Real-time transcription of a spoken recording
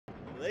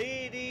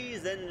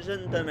Ladies and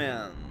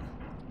gentlemen,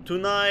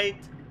 tonight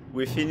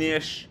we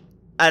finish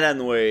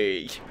Alan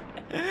Wake.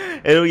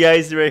 Hello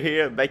guys, we're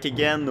here back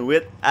again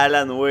with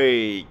Alan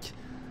Wake.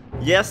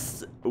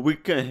 Yes, we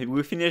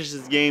finished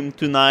this game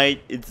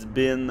tonight. It's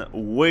been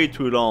way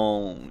too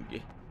long.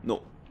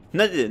 No,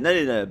 not in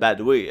a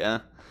bad way, huh?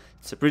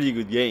 It's a pretty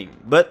good game,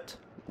 but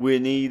we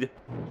need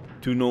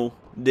to know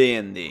the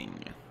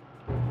ending.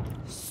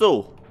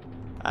 So,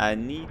 I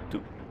need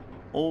to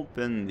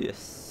open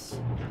this.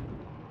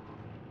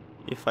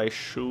 If I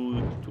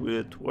shoot,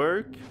 will it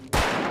work?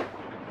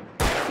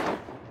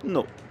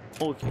 No.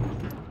 Okay.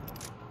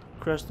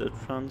 Crash the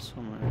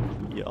transformer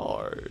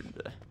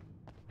yard.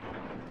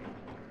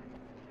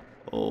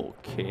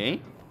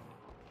 Okay.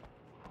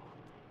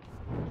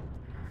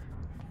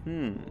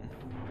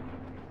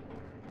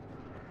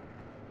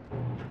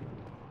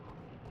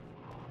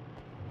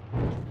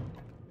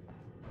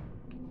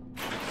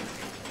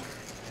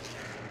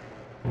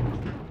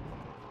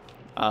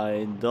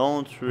 I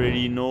don't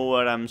really know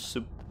what I'm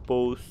supposed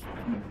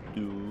to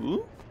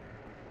do.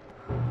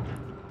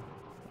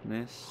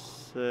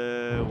 Let's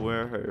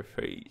wear her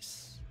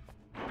face.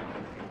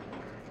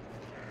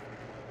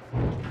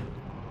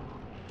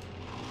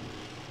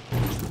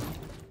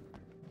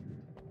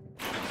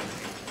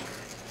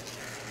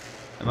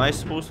 Am I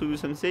supposed to do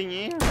something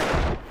here?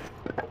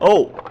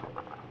 Oh!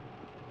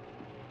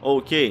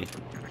 Okay.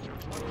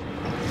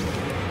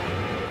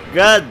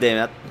 God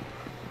damn it.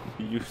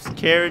 You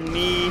scared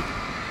me.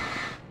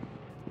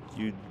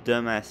 You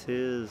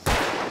dumbasses.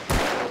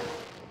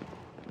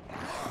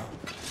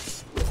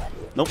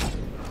 Nope.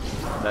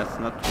 That's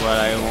not what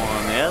I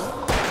wanted.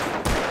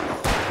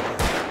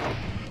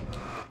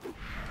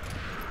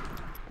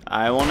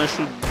 I wanna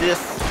shoot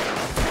this.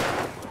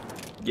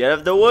 Get out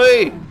of the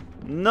way!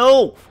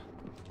 No!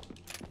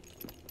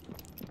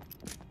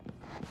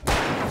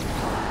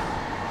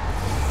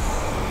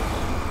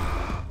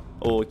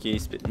 Okay,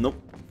 spit. Nope.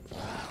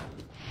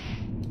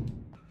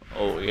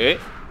 Okay.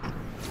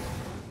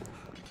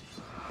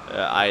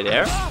 I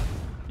there?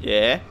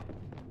 Yeah.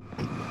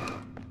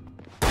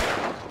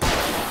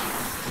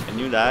 Can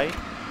you die?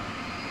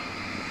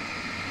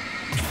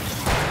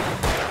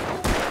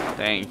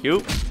 Thank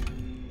you.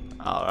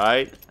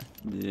 Alright.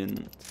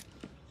 Didn't.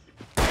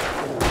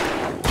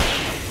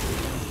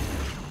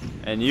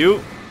 And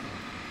you're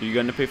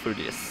gonna pay for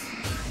this.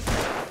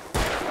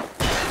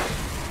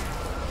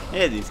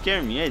 Yeah, they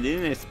scared me. I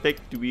didn't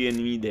expect to be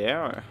enemy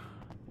there.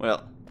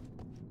 Well,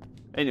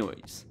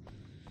 anyways.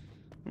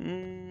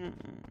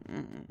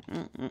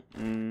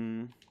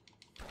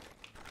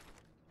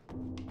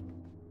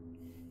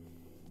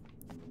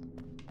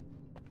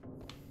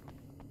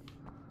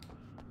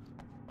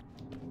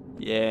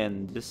 Yeah,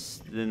 and this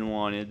didn't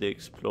want it to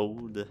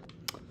explode.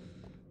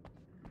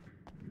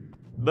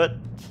 But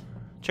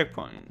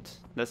checkpoint.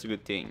 That's a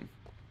good thing.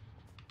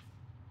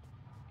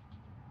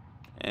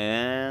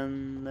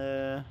 And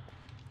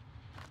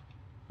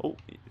oh,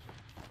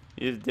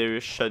 if there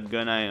is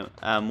shotgun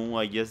ammo,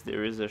 I guess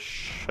there is a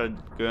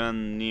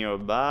shotgun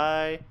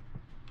nearby.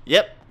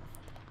 Yep,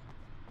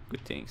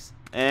 good things.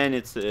 And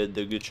it's the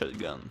good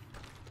shotgun.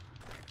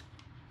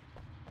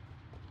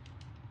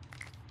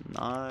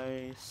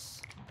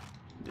 Nice.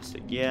 This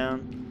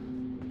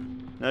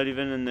again. Not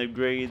even an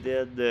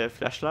upgraded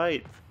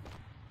flashlight.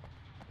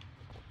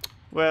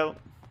 Well.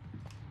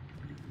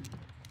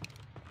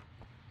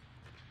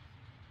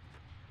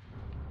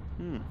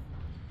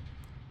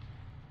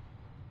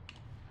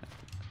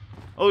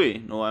 Okay,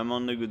 no, I'm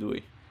on the good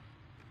way.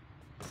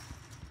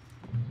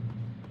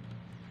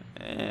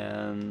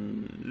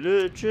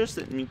 And just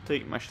let me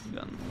take my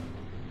shotgun.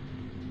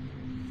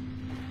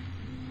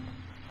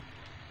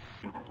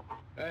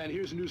 And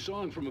here's a new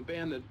song from a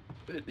band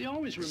that they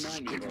always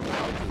remind me of.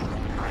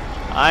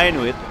 I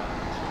knew it.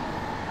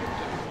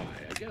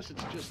 I guess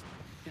it's just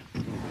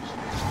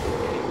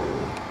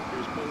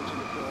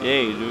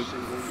yeah, you look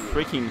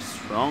freaking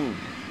strong.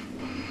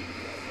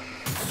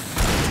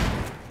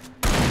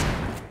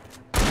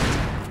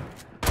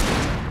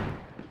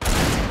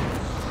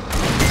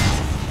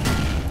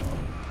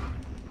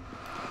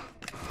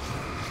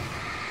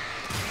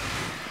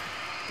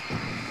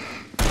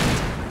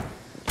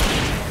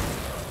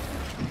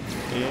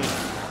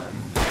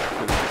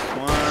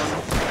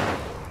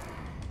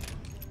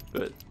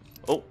 Good.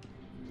 Oh.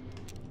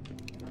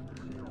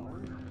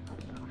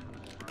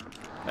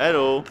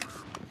 Hello.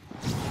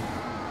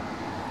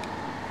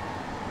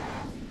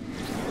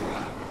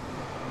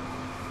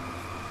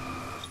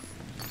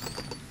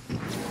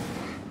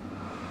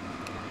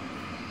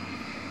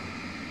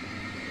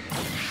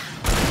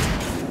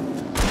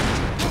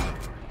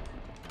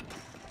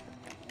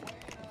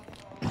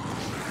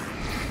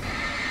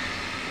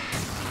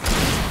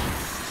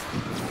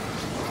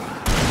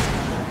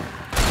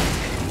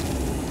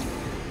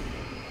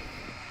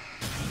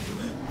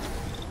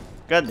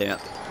 God damn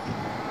it.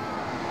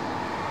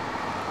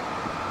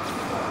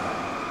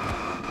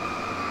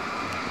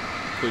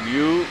 Could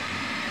you?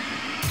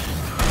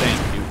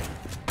 Thank you.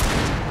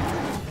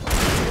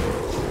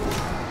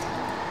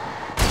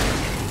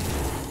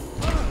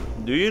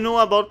 Do you know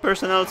about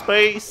personal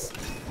space?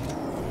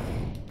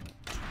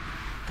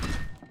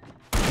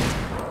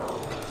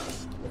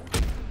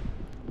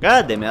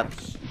 God damn it.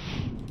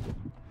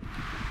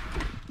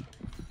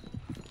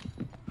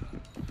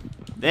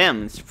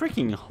 Damn, it's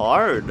freaking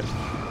hard.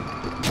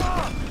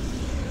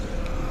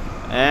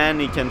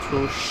 And he can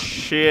throw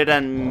shit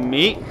at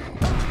me.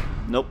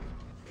 Nope.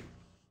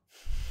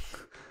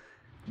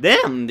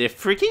 Damn, they're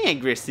freaking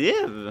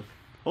aggressive.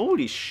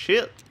 Holy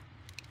shit.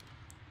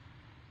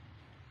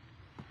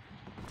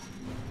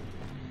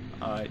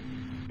 Alright.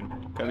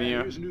 Come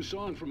here. Here's a new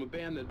song from a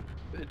band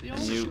that they And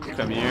always you surround-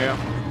 come here.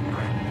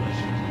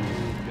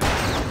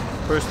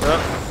 First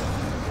up.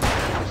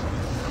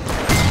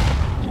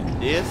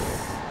 This.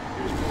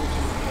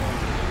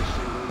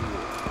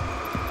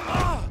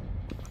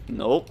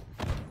 Nope.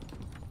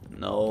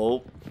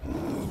 Nope.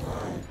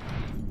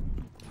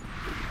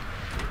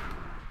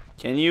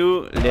 Can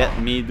you let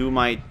me do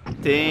my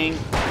thing?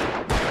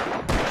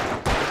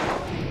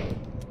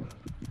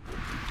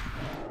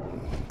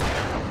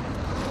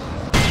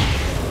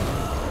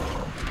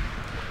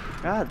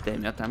 God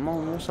damn it, I'm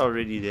almost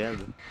already dead.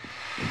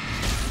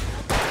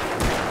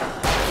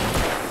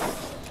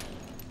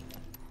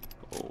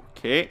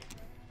 Okay.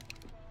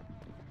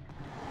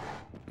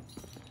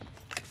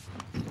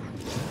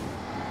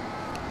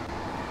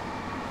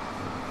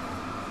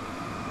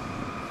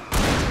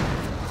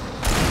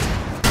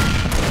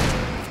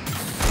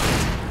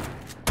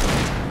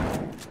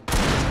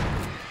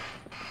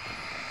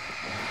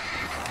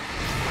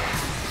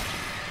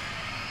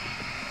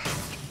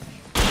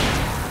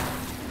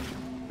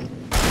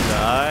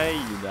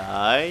 You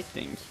die,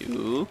 thank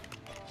you.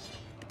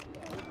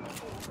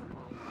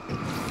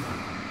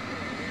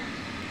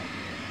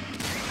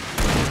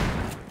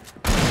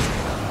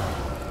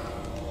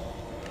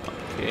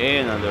 Okay,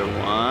 another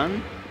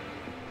one.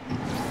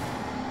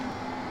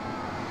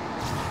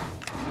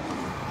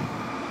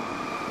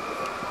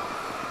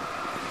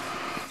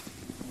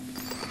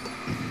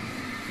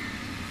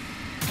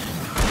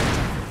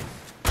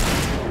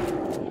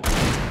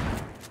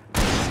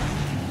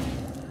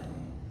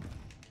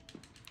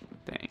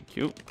 Thank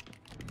you.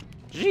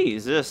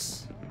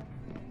 Jesus.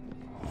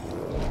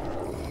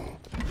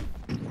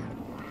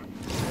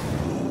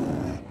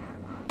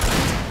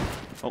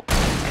 Oh,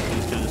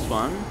 let's do this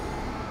one.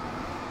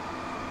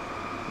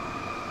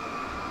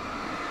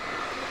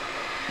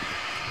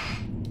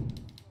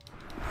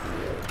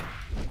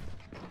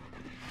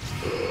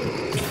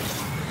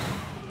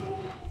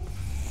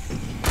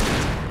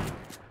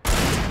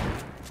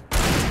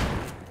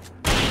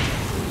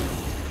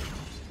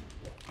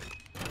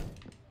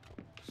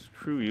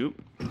 Screw you.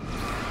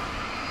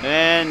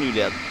 And you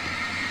dead.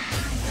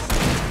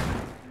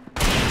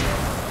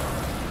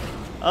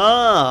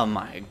 Oh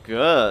my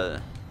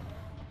god.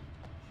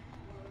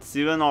 It's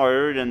even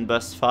harder than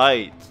boss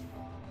fight.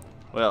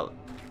 Well,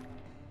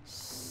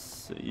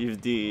 so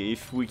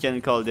if we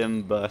can call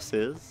them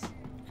bosses,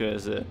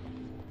 because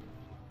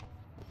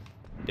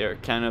they're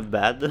kind of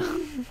bad.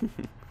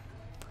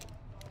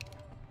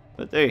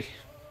 But hey,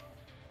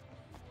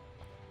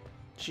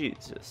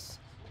 Jesus.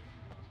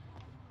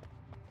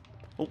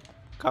 Oh,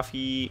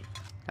 coffee.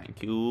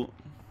 Thank you.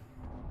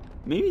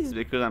 Maybe it's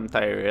because I'm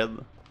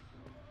tired.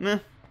 Meh,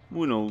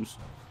 who knows?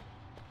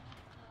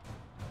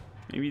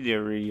 Maybe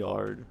they're really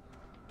hard.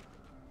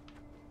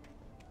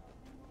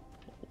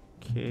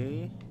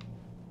 Okay.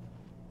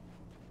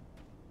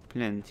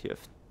 Plenty of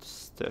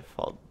stuff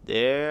out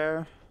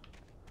there.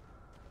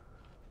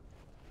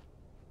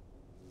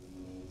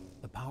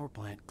 The power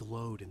plant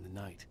glowed in the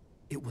night.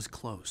 It was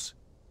close,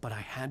 but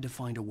I had to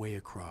find a way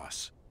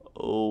across.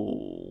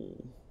 Oh.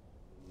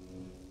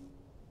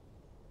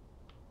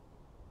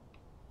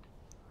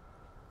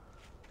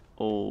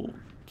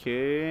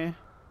 Okay.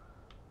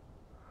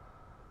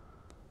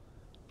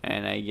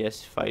 And I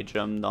guess if I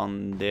jump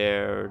down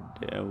there,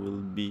 there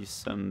will be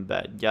some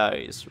bad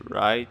guys,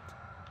 right?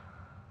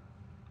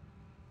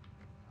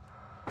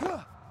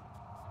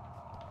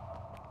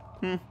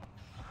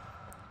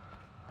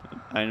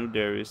 I know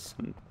there is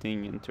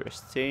something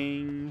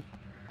interesting.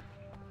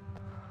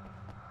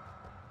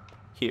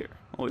 Here.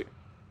 Oh, here.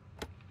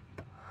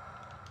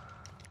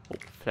 Oh,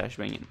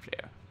 flashbang and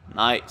flare.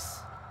 Nice.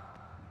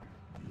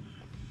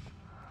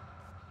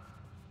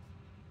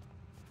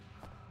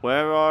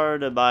 Where are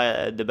the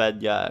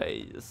bad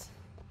guys?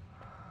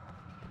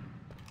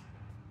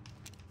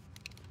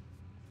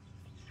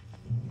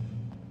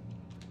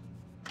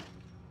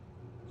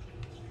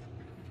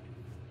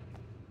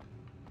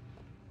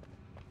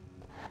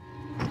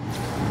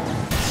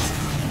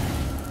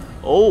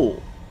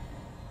 Oh.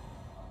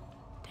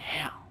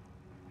 Damn.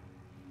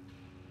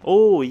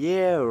 Oh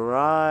yeah,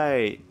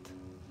 right.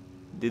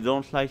 They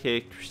don't like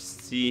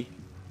electricity.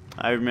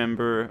 I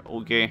remember.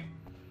 Okay.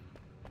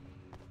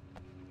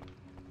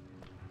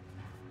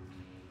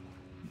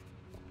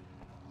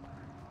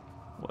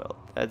 Well,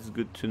 that's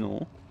good to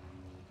know.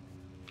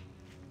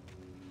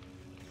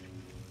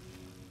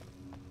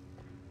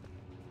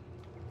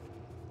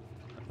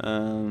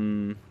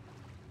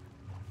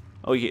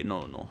 Oh yeah,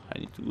 no, I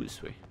need to go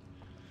this way.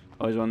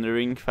 I was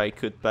wondering if I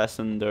could pass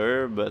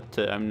under, but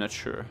I'm not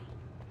sure.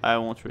 I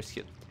won't risk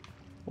it.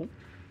 Oh.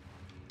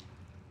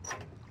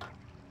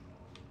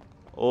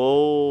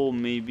 Oh,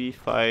 maybe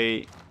if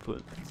I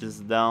put this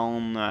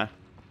down, I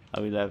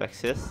will have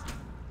access.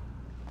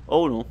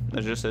 Oh no,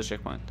 that's just a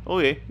checkpoint.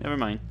 Okay, never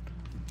mind.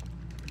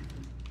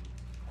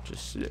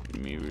 Just let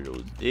me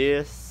reload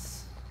this.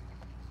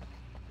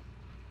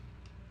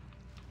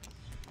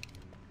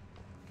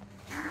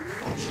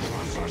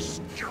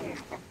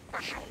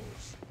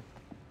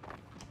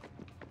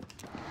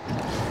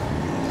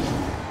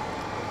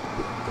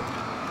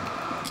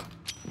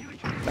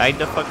 Back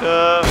the fuck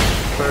up,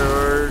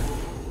 forward.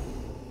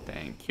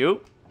 Thank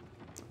you.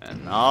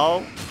 And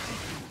now.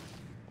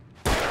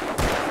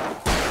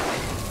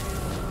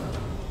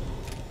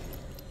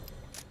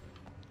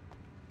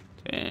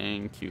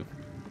 Thank you.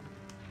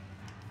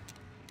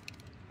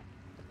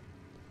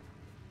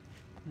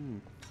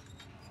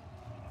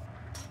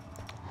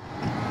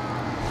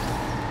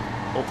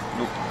 Oh,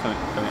 no, come in,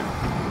 come in.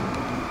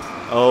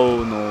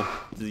 Oh no,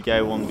 this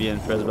guy won't be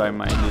impressed by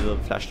my little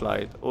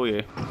flashlight. Oh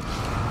yeah.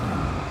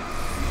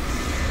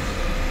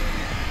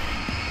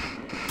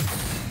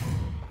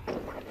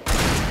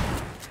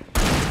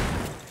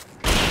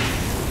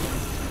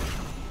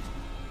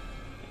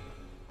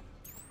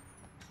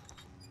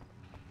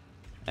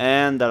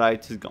 And the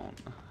light is gone.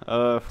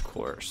 Of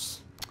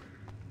course.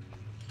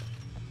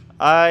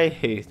 I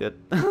hate it.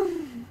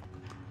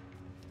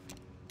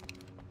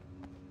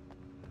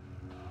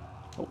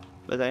 Oh,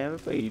 but I have a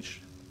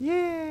page.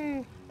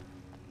 Yay!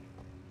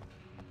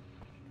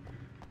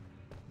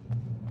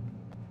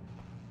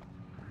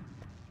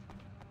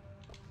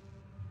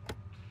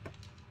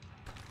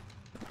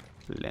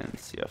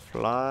 Plenty of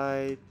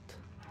light.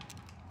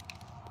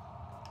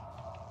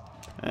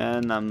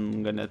 And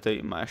I'm gonna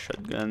take my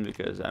shotgun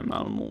because I'm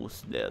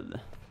almost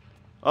dead.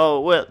 Oh,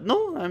 well,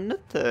 no, I'm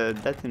not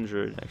that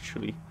injured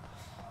actually.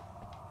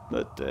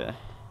 But,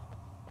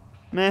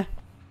 meh,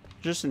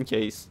 just in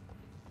case.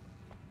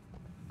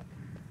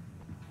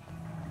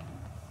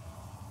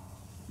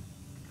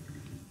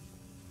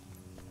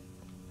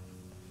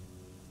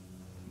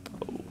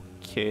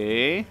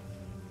 Okay.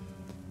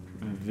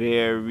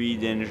 Very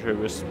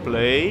dangerous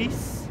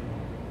place.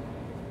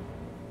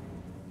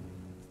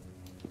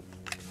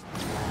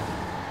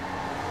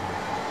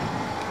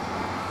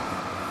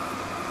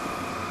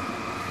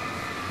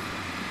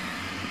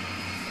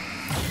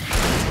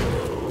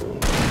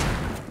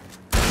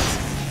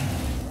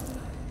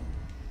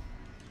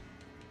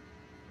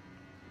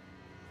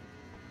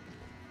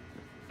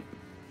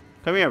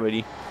 Come here,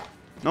 buddy.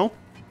 No?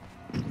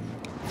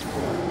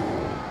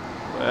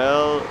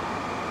 Well,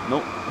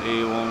 no,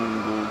 he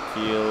won't go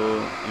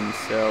kill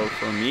himself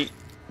for me.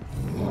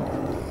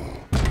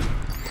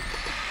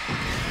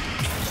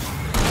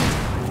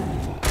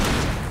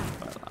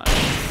 Well,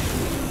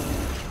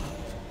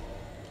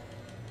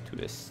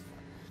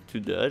 to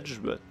dodge,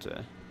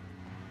 but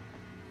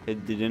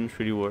it didn't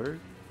really work.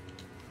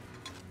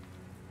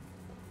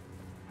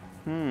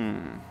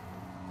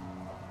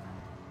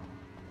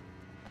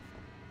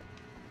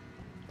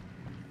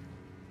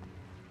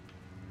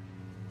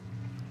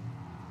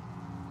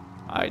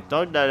 I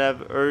thought that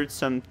I've heard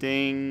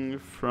something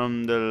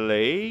from the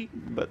lake,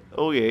 but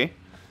okay.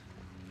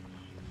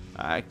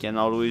 I can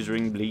always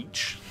ring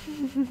bleach.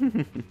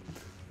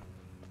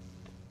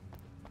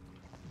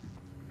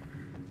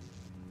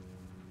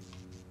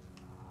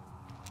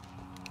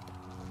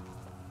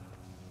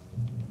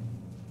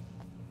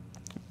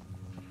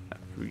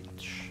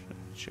 Reach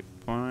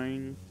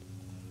checkpoint.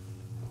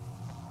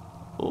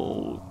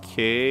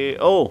 Okay.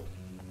 Oh!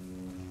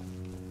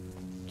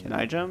 Can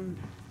I jump?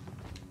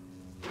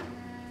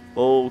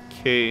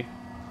 Okay.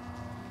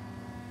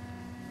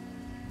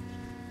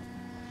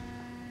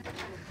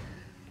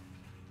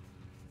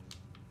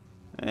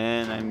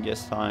 And I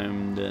guess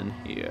I'm done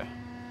here.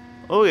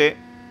 Okay.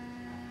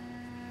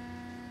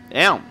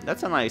 Damn,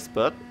 that's a nice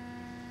spot.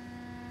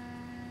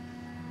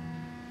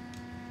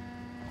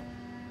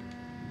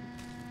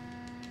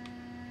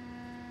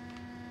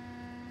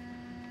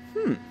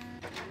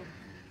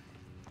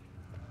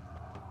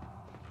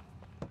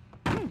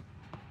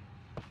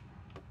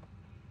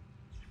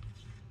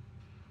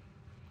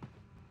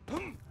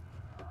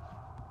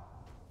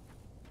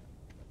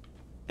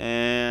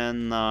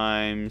 And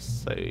I'm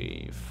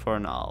safe for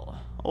now.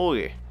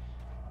 Okay.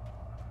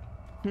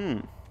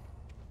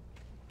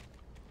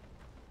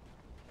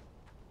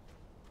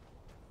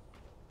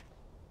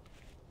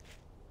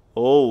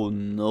 Oh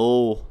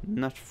no,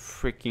 not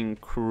freaking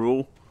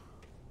crew.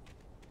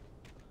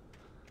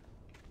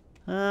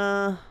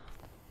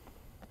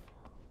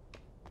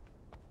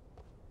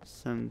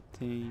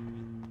 Something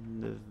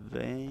in the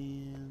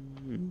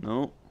van?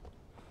 No.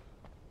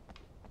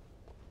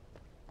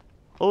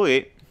 Oh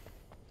wait.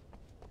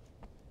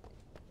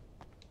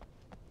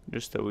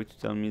 Just a way to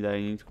tell me that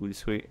I need to go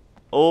this way.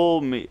 Oh,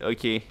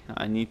 okay.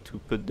 I need to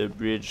put the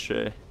bridge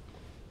in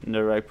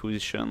the right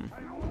position.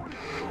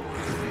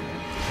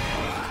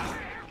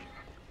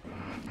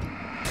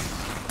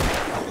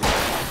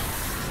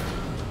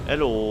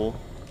 Hello.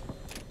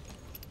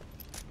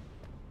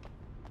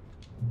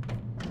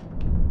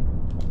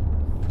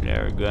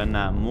 Flare gun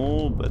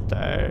ammo, but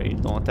I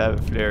don't have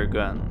a flare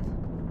gun.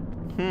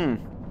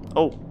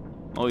 Oh.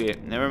 Oh yeah,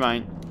 never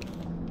mind.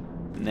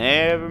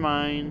 Never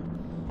mind.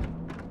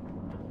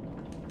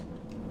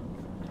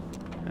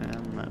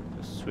 And I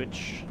have to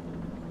switch.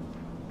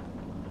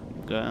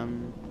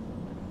 Gun.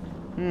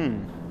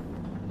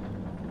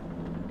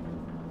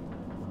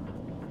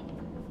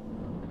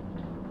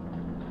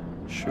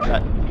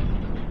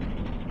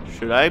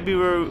 Should I be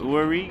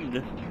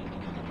worried?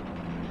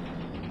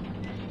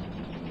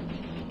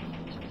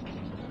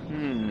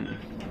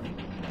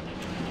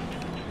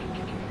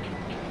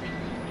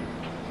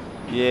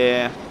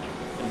 Yeah,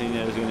 I think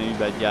there's gonna be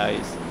bad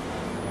guys.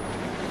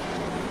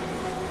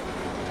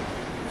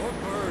 More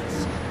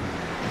birds.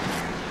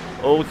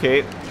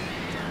 Okay.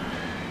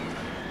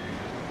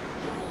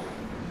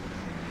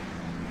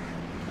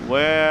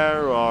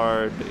 Where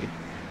are they?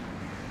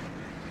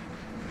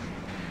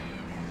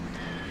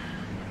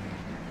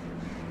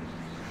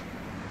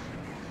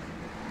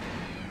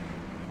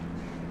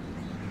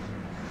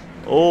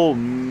 Oh,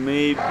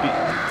 maybe.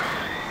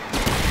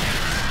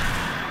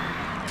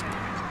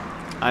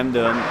 I'm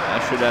done. I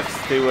should have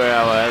stayed where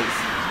I was.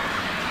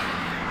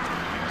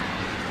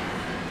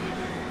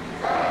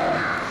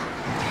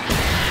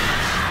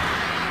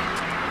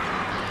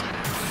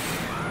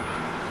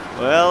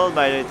 Well,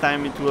 by the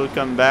time it will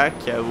come back,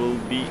 I will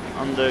be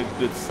on the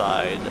good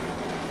side.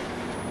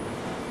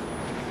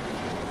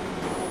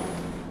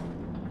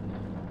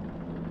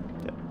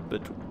 Yeah,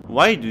 but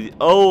why do they...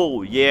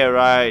 Oh, yeah,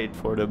 right,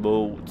 for the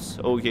boats.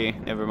 Okay,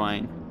 never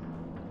mind.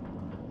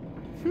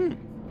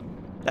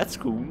 That's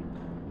cool.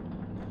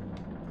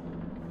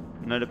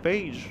 Another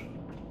page.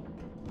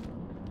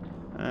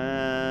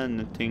 And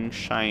nothing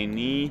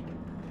shiny.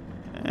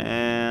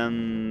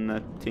 And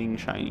nothing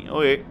shiny.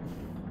 Okay.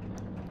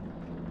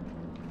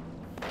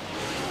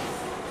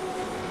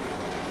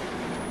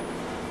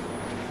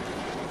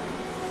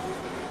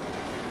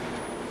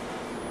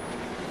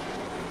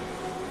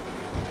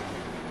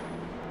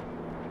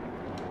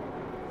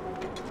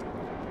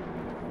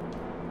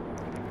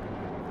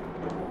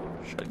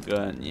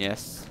 Shotgun,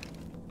 yes.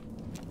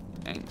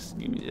 Thanks,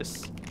 give me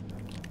this.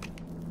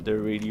 The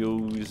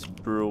radio is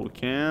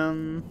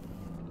broken.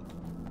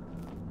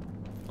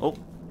 Oh.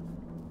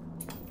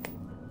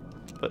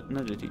 But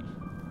another tea.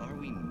 Are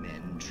we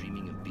men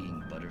dreaming of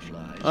being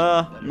butterflies?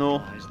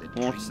 No.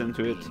 Won't listen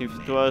to it. If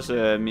it was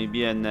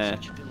maybe a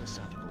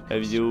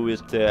video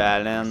with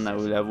Alan, I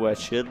would have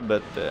watched it,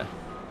 but...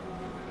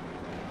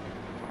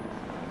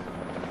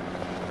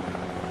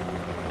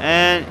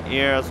 And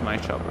here's my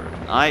chopper.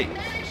 Nice.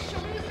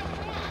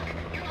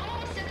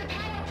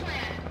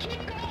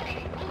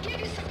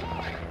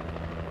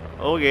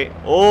 Okay.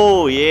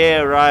 Oh,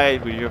 yeah,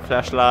 right, with your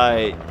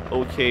flashlight.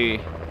 Okay.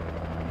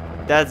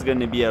 That's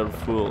gonna be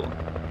helpful.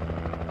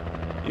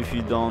 If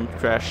you don't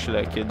crash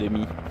like a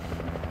dummy.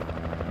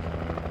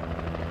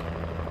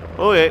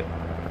 Okay.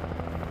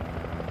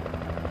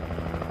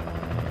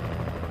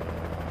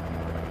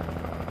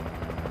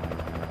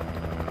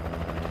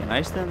 Can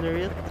I stand there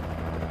yet?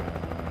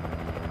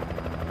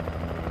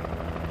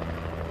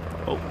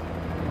 Oh.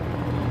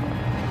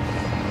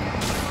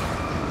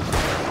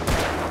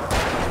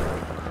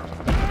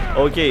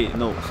 Okay,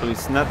 no, so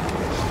it's not.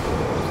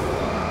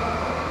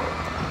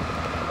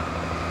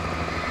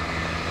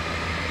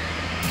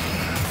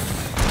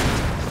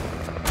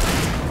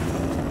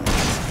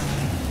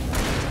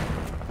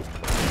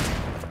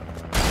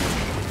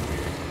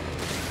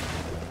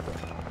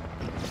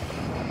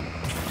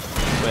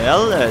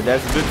 Well,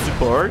 that's good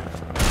support.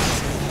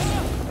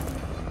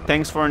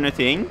 Thanks for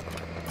nothing.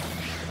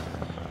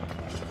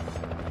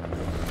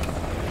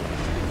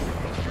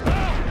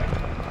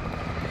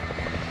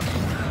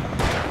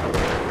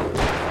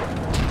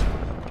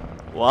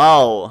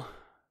 Wow.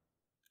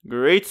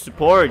 Great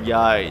support,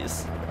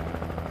 guys.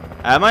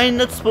 Am I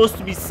not supposed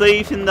to be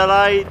safe in the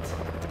light?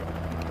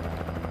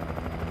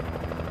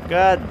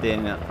 God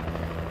damn it.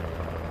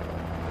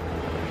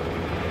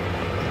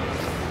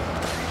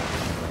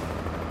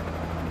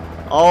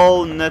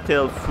 Oh, not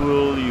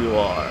helpful you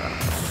are.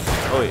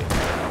 Oh yeah.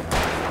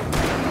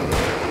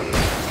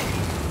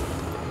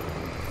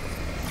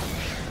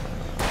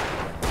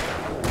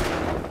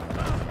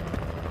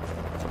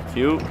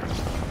 Phew.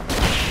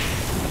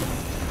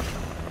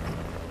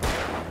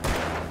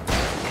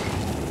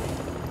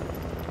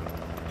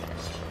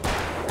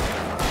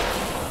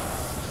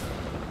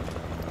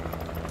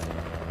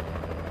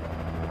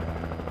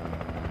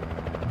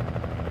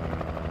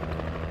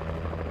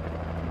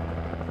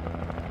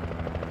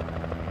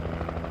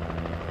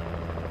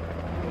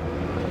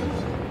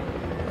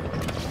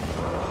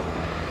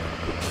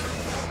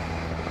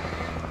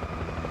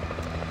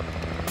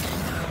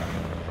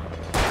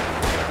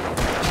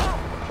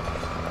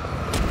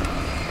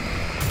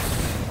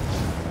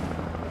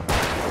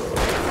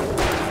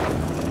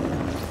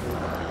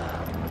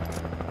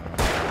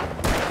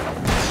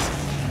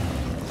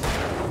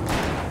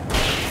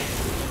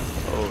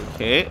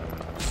 Okay.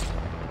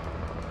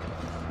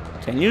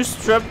 Can you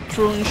stop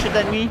throwing shit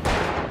at me?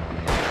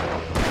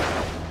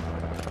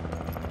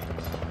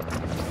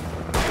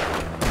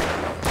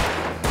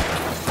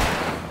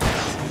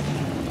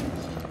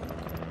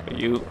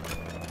 you.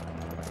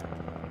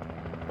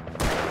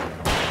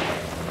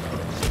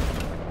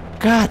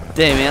 God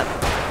damn it.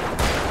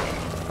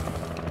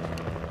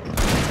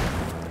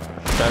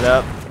 Shut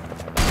up.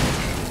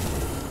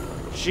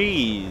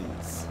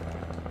 Jeez.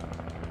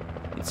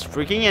 It's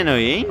freaking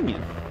annoying.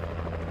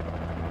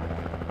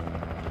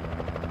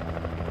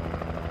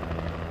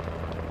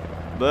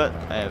 But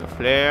I have a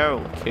flare,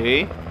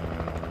 okay.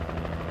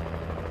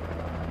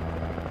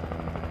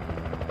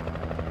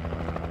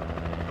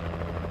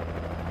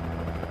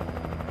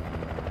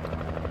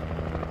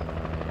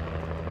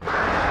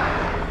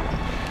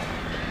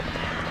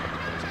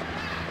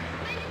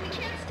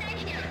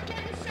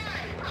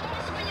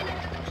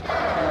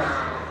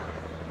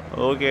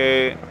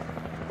 Okay.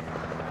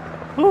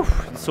 Whew,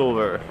 it's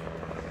over.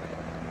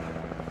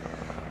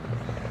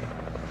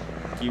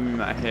 Give me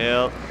my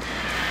health.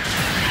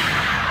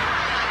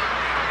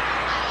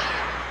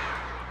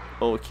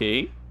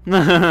 Okay.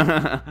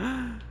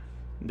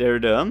 They're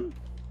done.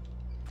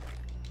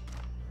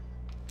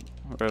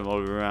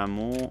 Revolver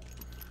ammo.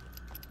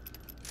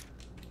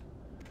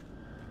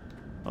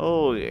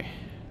 Okay.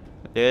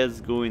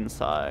 Let's go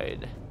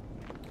inside.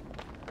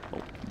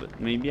 Oh, but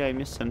maybe I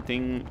missed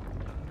something.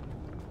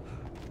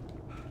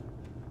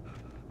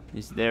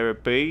 Is there a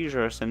page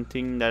or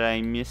something that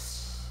I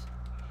miss?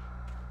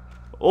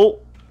 Oh!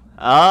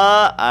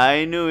 Ah!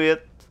 I knew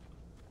it!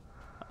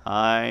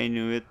 I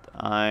knew it.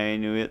 I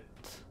knew it.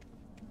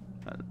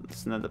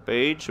 It's not a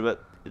page,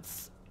 but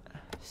it's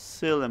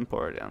still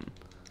important.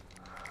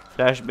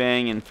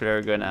 Flashbang and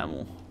flare gun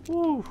ammo.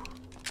 Woo!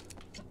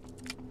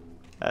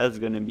 That's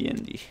gonna be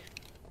handy.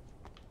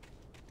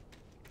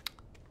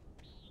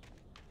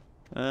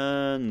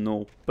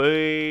 No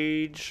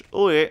page.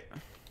 Oh yeah.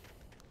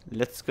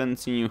 Let's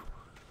continue.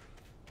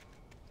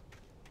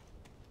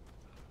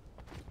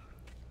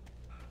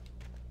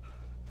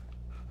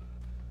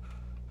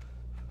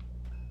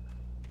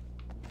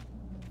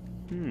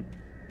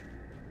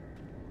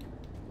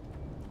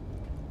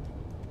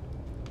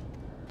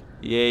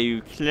 Yeah,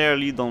 you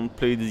clearly don't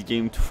play this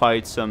game to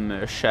fight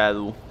some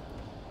shadow.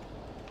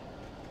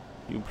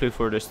 You play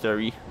for the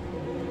story.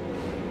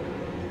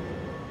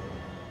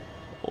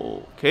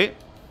 Okay.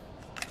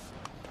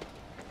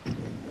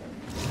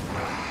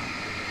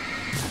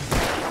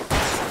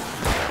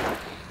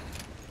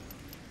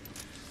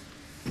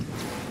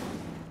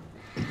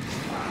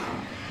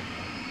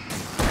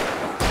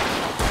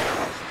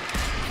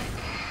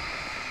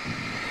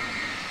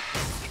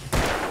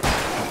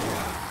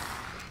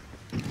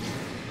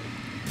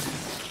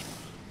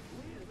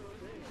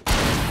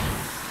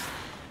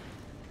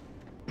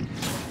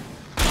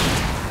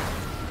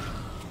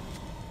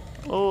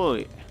 Oh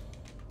yeah.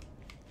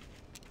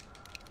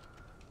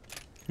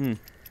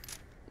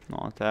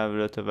 Not have a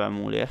lot of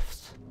ammo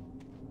left.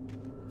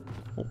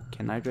 Oh,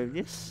 can I drive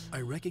this?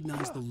 I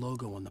recognized the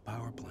logo on the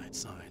power plant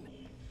sign.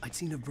 I'd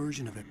seen a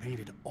version of it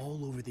painted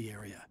all over the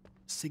area,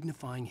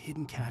 signifying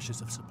hidden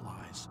caches of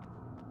supplies.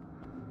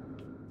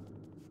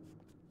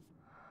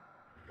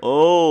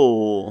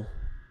 Oh.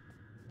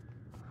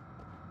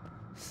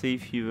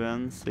 Safe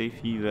event,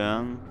 safe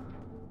event.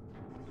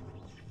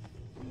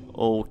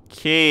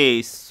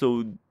 Okay,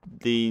 so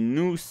they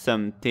knew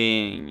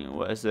something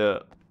was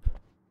up.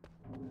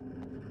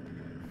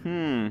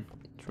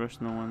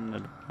 Trust no one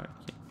at the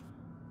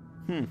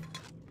park.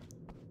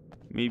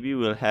 Maybe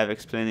we'll have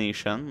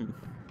explanation.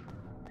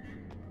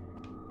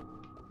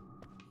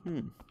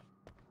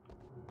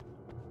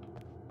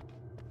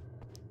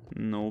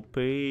 No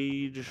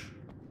page.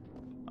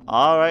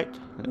 Alright,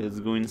 let's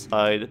go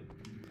inside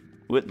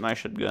with my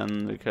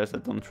shotgun because I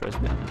don't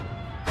trust them.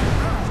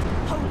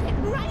 Hold it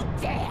right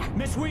there!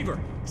 Miss Weaver,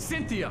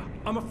 Cynthia,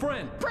 I'm a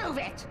friend. Prove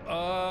it!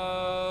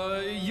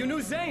 You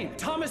knew Zane,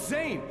 Thomas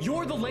Zane.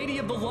 You're the Lady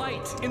of the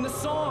Light in the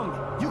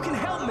song. You can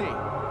help me.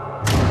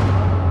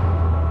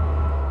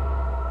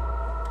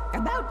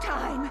 About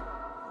time.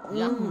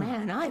 Young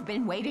man, I've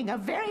been waiting a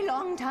very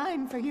long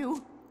time for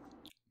you.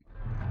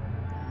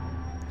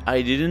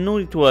 I didn't know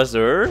it was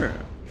her.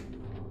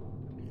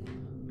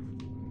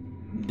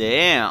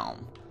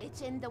 Damn.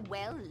 It's in the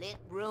well-lit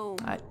room.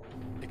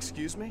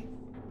 Excuse me?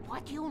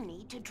 What you'll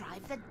need to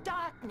drive the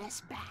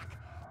darkness back.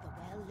 The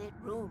well-lit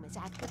room is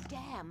at the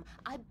dam.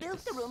 I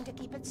built the room to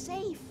keep it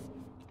safe.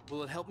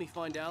 Will it help me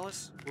find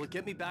Alice? Will it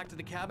get me back to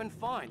the cabin?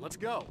 Fine, let's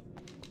go.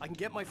 I can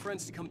get my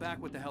friends to come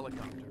back with the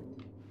helicopter.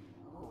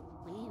 Oh,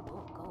 we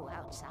won't go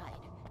outside.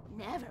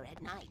 Never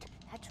at night.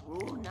 That's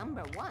rule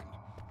number 1.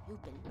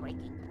 You've been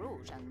breaking the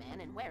rules, young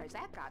man, and where has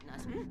that gotten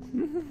us, I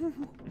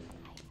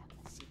found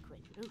a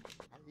secret route,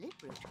 a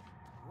lit route, an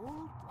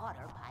old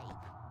water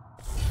pipe.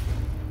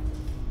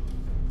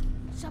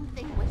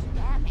 Something was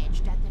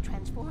damaged at the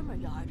transformer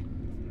yard.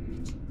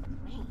 It's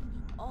draining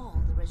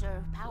all the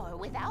reserve power.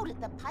 Without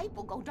it, the pipe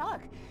will go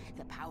dark.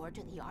 The power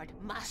to the yard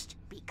must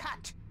be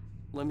cut.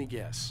 Let me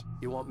guess.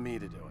 You want me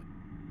to do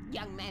it?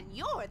 Young man,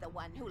 you're the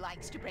one who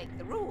likes to break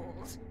the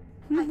rules.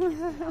 I can't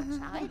be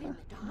outside in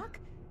the dark.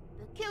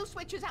 The kill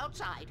switch is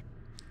outside.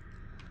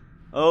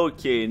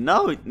 Okay,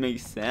 now it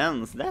makes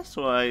sense. That's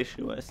why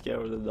she was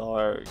scared of the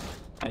dark.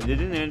 I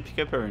didn't even pick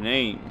up her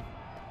name.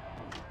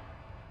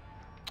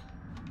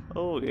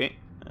 Okay.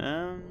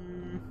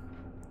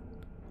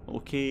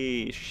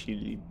 Okay,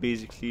 she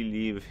basically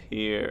live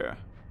here.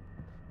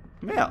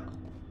 Well,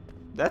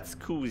 that's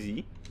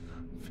cozy.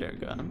 Flare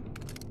gun.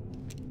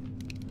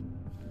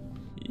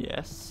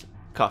 Yes.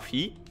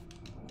 Coffee.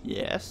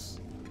 Yes.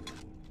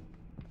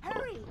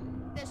 Hurry!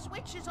 The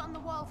switch is on the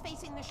wall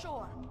facing the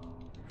shore.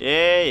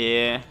 Yeah,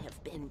 yeah. I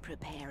have been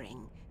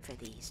preparing for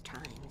these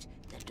times,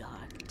 the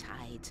dark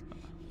tides.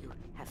 You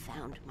have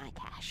found my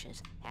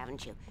caches,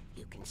 haven't you?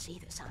 You can see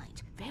the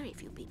signs. Very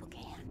few people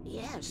can.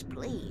 Yes,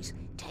 please.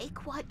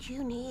 Take what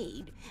you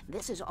need.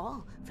 This is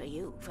all for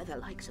you, for the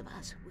likes of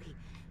us.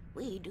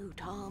 We do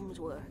Tom's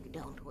work,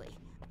 don't we?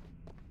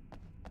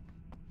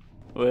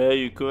 Well,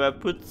 you could have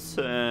put,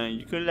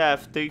 you could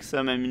have taken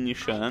some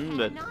ammunition,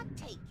 but Cannot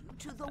take you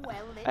to the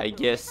well-lit I room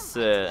guess,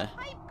 unless the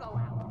pipe go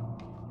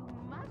out.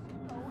 You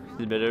must go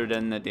out. it's better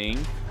than nothing.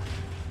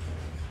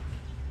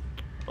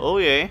 Oh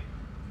yeah.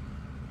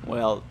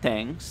 Well,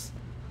 thanks.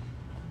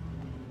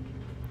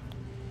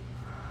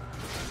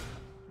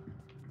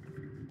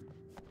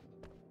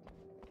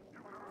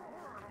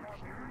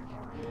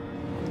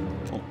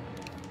 Oh.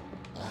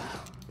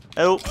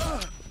 Hello.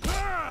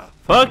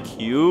 Fuck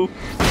you.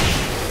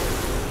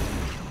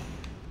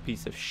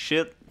 Piece of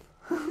shit.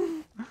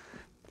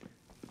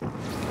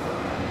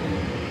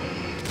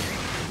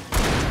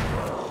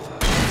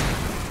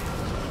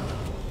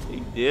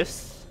 Take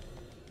this.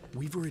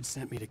 Weaver had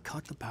sent me to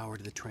cut the power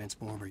to the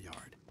transformer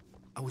yard.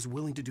 I was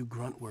willing to do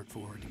grunt work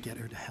for her to get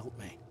her to help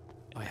me.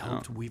 I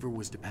hoped Weaver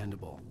was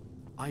dependable.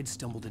 I'd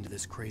stumbled into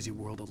this crazy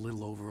world a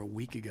little over a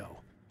week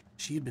ago.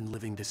 She had been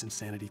living this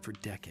insanity for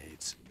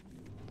decades.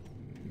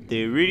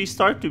 They really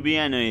start to be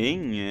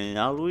annoying and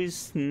always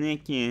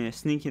sneak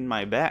in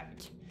my back.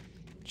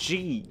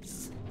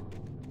 Jeez.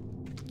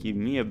 Give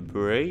me a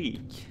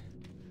break.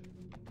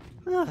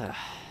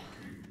 Ah.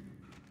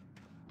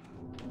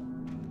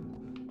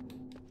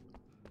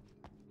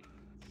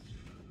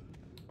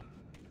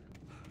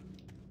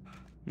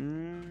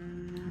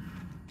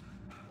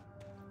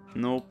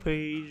 No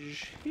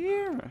page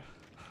here.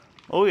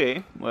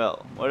 Okay,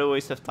 well, what a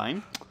waste of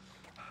time.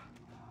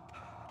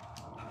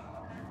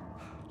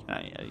 Can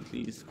I at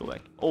least go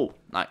back? Oh,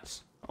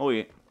 nice. Oh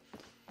yeah.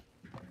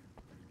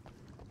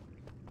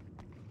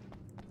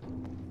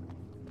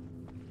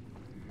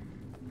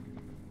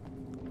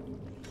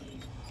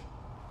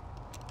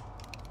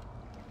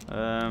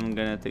 I'm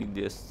gonna take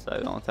this. I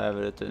don't have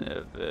a ton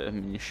of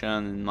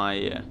ammunition in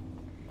my.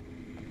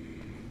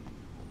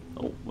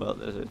 Oh well,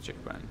 there's a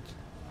checkpoint.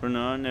 For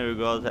now, never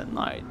go out at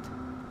night.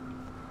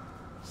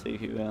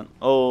 Safe event.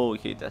 Oh,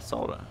 okay, that's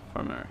all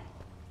from her.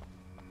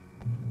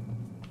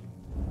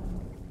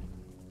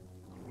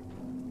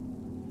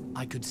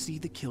 I could see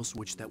the kill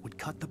switch that would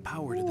cut the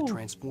power to the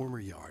transformer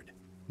yard.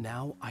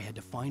 Now I had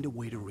to find a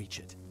way to reach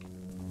it.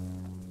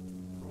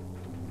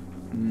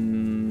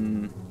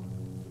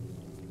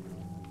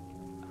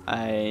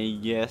 I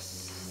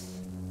guess.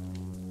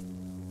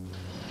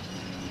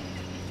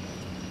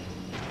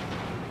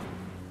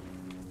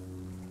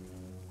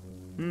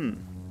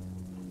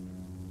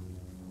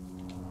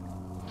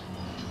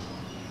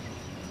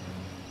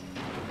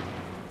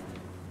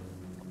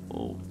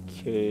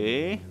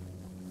 Okay.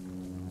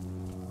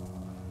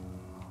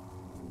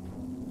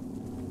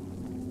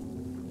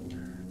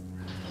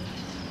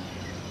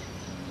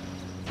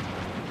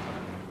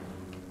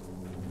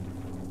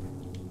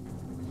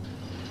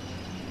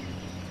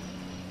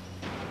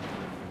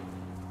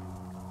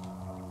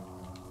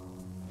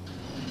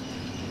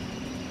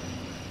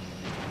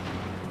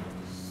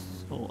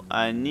 So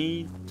I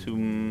need to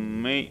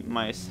make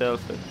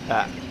myself a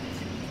path.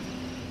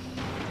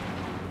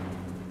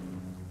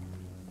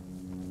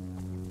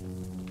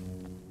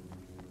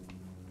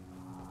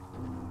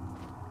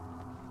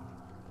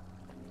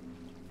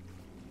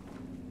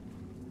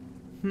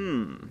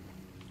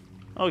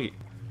 Okay.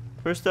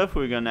 First off,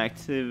 we're gonna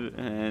active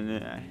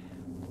and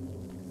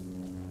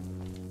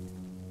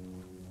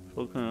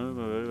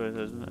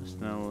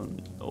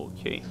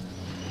okay.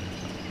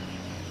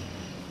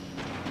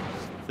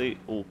 Stay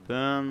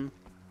open.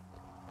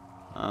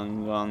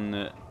 I'm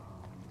gonna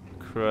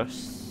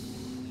cross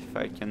if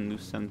I can do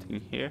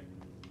something here.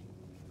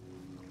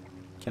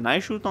 Can I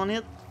shoot on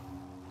it?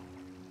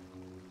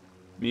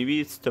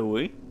 Maybe it's the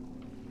way.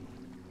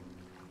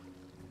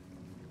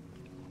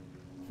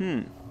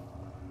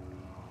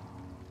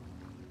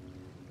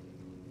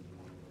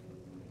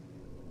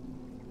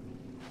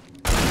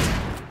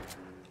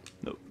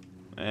 Nope.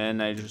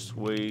 And I just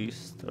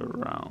waste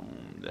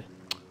around.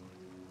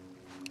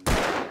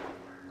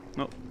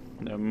 Nope.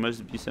 There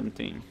must be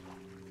something.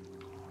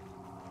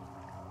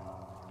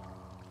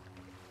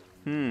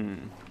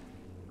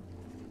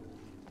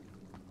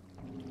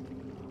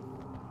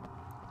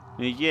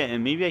 Yeah,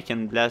 and maybe I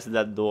can blast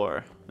that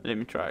door. Let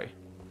me try.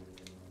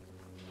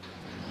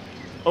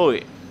 Oh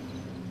yeah.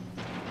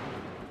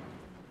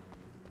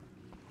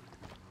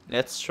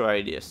 Let's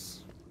try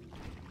this.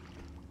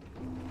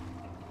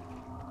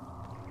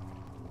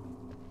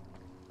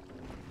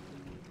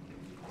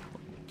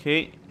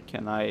 Okay,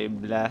 can I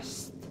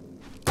blast?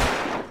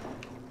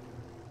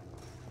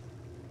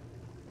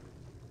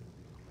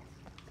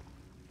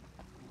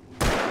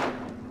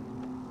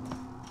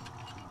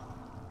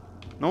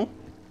 No?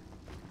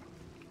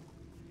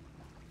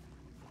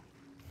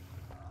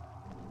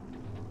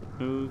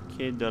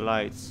 Okay, the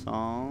light's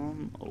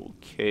on.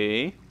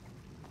 Okay.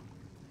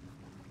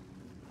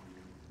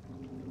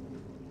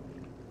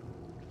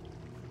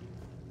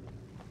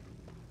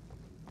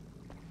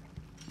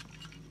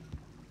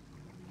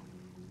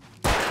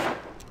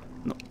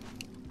 No.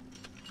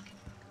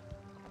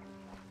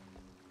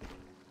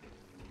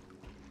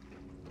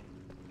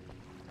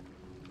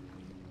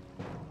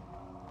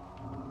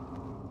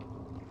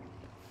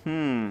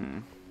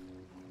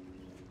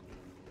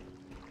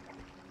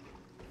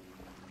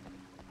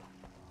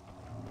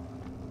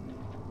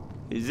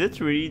 Is it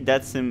really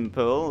that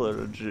simple,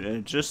 or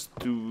just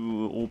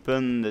to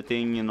open the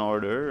thing in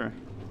order?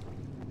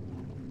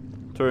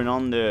 Turn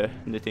on the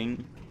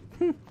thing.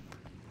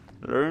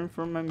 Learn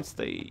from my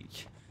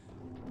mistake.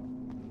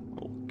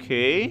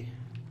 Okay.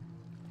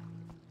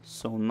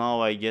 So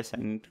now I guess I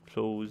need to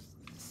close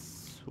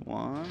this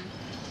one.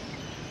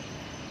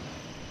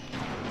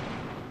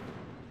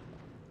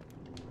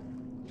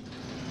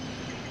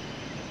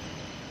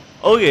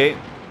 Okay,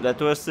 that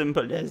was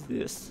simple as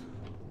this.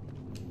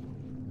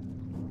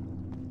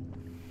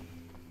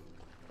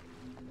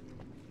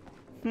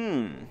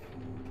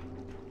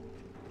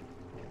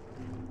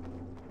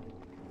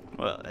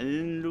 Well, I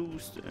didn't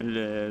lose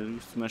too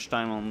much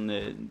time on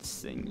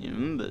this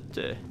thing, but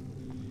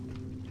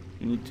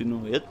you need to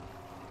know it.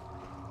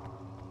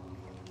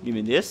 Give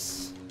me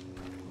this.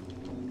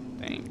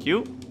 Thank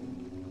you.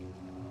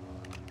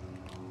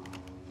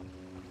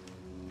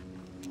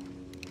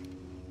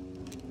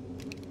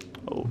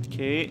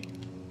 Okay.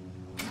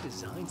 Who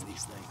designs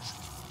these things?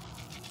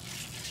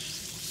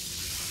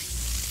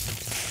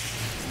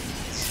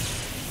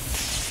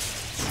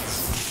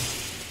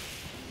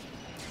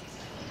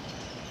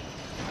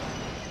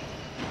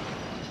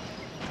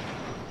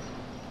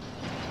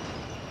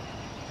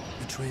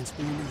 The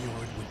transformer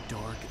yard went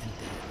dark and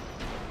dead.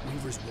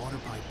 Weaver's water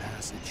pipe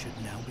passage should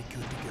now be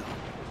good to go.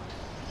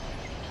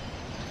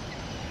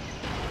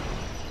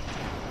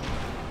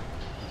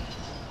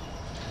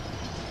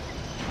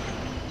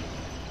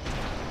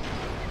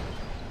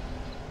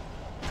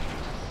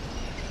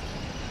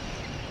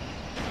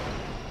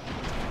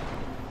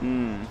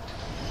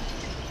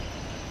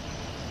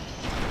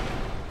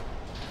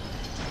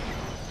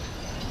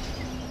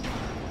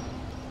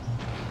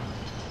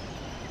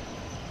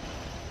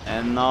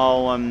 And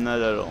now I'm not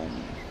alone.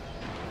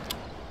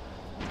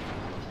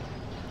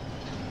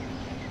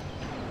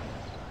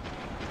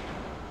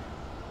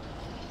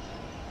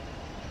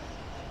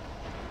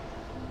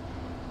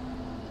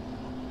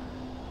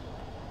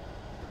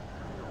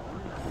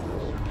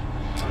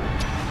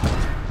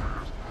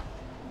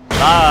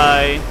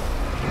 Bye.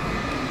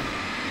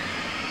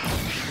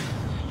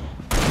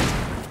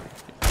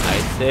 I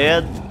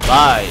said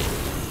bye.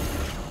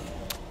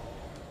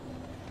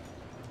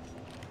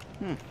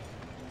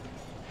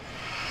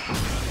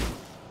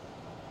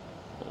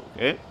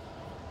 Okay.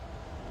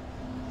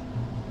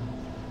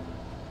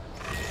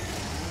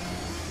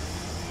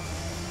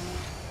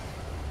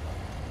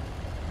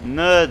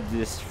 Not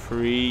this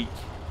freak.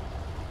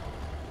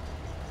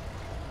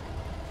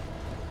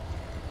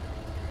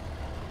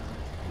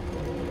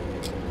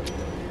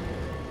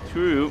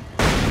 True.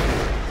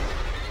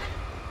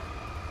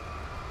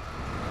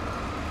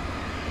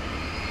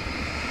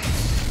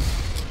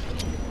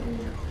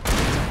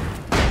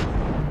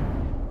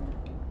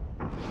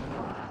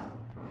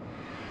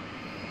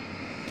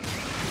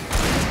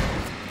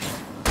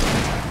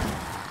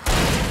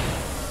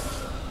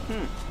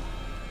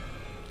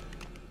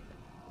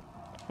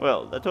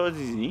 Well, that was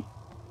easy.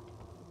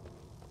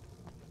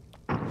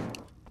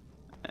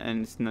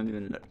 And it's not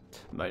even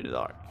lit by the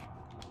dark.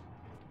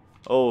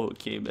 Oh,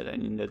 okay, but I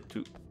need that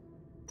too.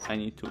 I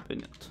need to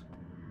open it.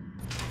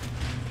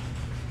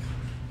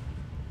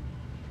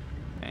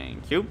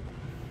 Thank you.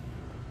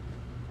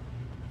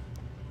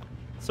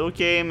 It's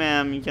okay,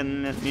 ma'am. You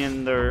can let me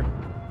in there.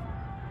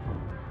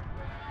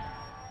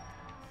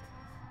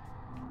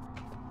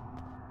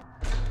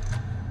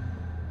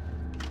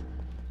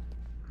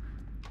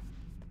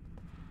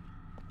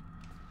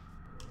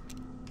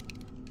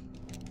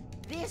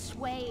 This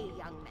way,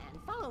 young man.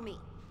 Follow me.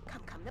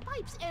 Come, come. The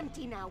pipe's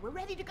empty now. We're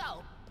ready to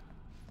go.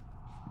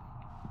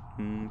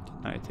 Can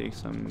I take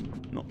some?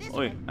 No. This Oh,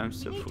 wait, way. I'm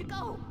still We need full. to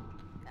go.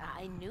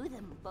 I knew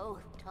them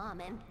both,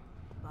 Tom and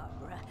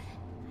Barbara.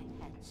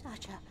 I had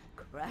such a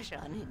crush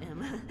on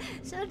him.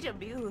 Such a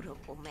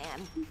beautiful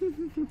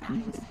man.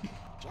 I was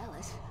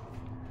jealous.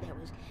 There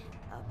was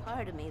a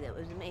part of me that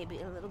was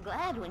maybe a little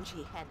glad when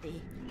she had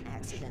the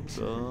accident.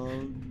 Well,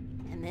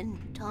 And then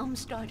Tom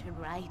started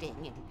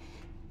writing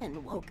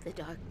and woke the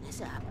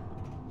darkness up.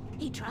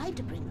 He tried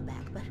to bring her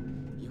back, but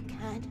you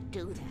can't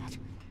do that.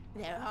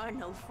 There are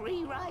no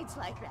free rides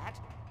like that.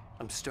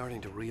 I'm starting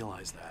to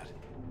realize that.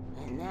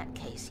 In that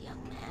case,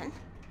 young man,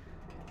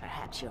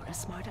 perhaps you're a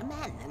smarter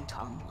man than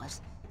Tom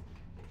was.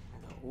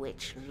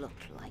 witch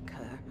looked like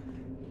her,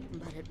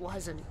 but it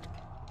wasn't.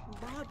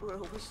 Barbara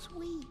was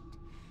sweet.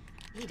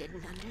 He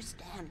didn't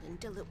understand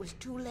until it was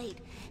too late.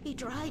 He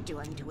tried to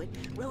undo it,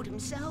 wrote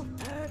himself,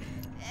 her,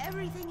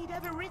 everything he'd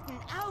ever written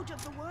out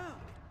of the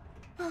world.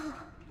 Oh,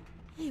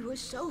 he was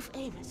so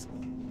famous.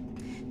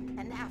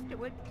 And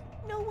afterward,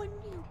 no one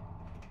knew.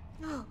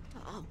 Oh,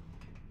 Tom.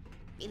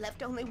 He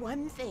left only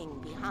one thing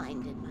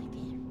behind in my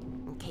dear,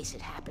 in case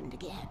it happened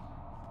again.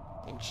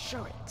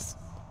 Insurance.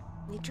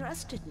 He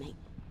trusted me.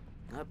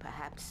 Or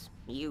perhaps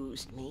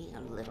used me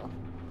a little.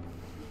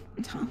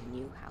 Tom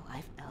knew how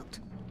I felt.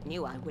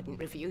 Knew I wouldn't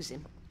refuse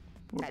him.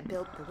 I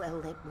built the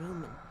well-lit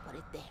room and put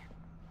it there.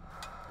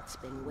 It's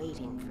been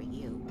waiting for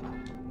you.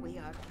 We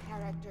are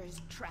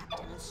characters trapped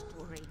in a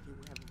story you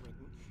have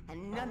written,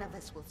 and none of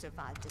us will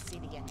survive to see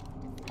the end of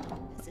it.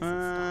 If this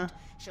isn't stopped,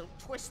 she'll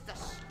twist the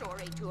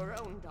story to her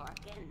own dark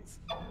ends.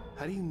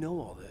 How do you know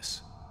all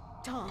this?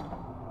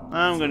 Tom.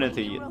 I'm gonna that's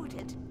the way take he it. wrote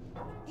it.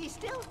 He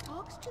still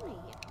talks to me.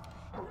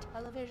 On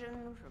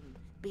television, from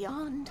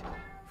beyond,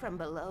 from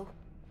below.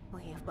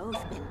 We have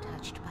both been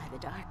touched by the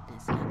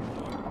darkness.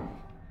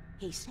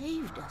 He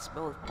saved us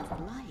both with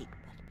light,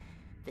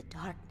 but the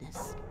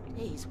darkness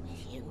stays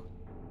with you.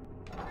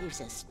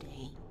 Leaves a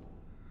stain.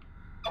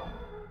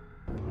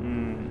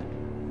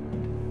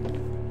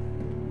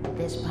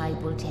 This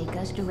pipe will take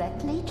us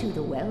directly to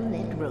the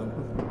well-lit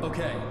room.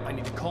 Okay, I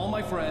need to call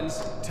my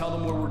friends, tell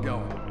them where we're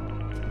going.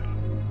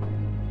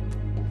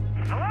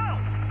 Hello?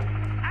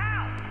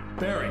 Al!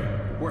 Barry,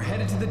 we're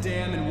headed to the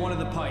dam in one of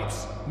the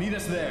pipes. Meet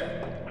us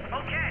there.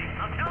 Okay,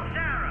 I'll tell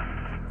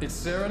Sarah. It's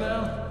Sarah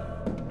now?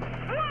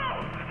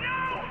 Whoa! No!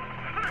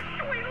 For the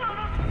sweet love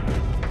of...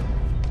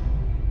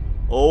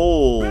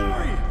 Oh,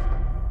 Barry!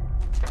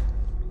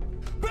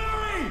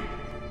 Barry!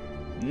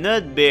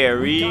 not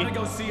Barry. Gotta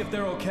go see if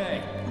they're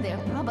okay. They're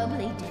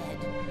probably dead.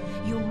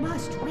 You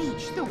must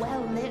reach the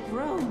well-lit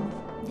room.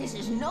 This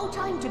is no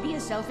time to be a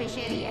selfish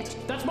idiot.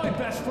 That's my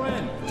best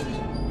friend.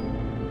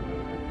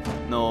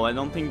 No, I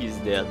don't think he's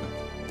dead.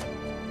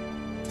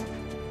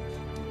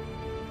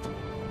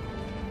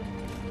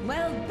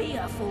 Well, be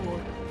a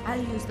fool.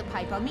 I'll use the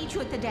pipe. I'll meet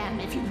you at the dam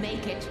if you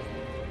make it.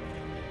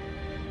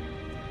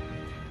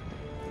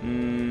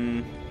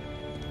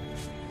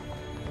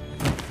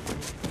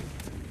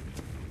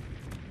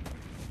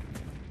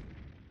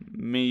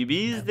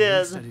 Maybe he's At dead.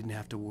 least I didn't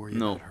have to worry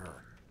No. about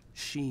her.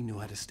 She knew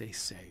how to stay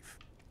safe.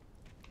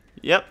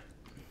 Yep.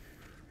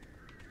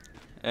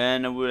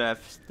 And I would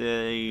have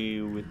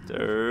stayed with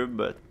her,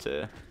 but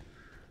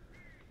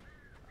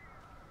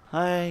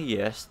I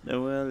guess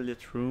the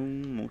well-lit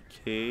room,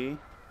 okay.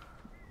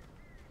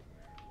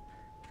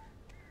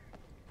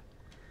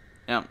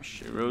 Yeah,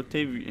 she wrote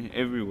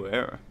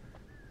everywhere.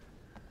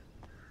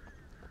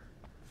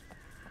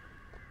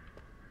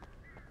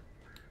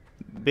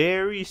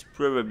 Barry's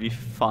probably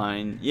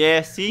fine.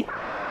 Yeah, see?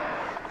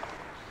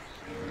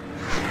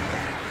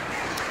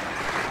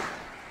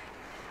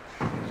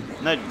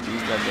 Not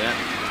use that bad.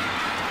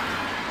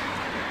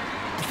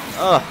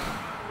 Oh,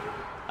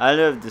 I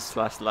love this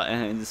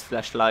flashlight. This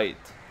flashlight.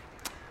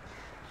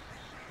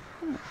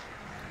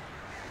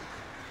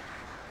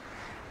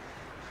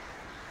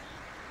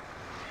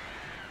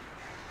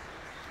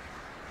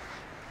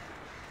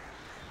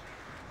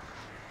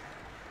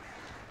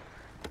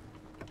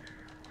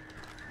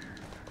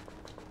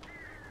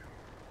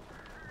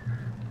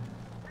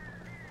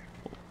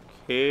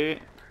 Okay.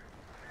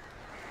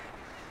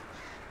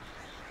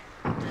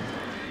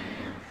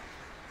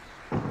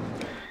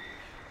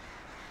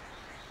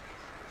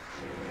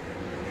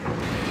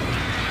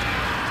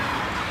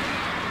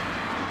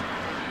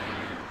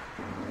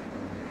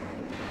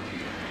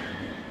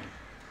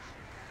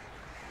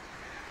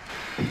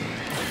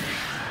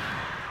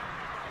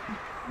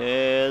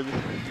 Dead.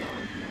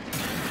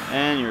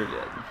 And you're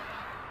dead.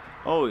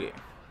 Oh yeah.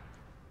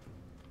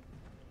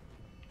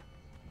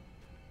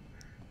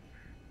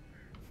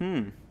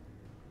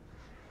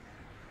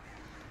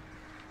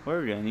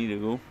 Where do I need to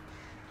go?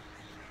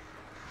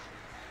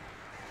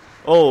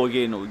 Oh,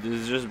 okay, no, this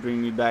is just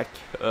bring me back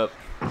up.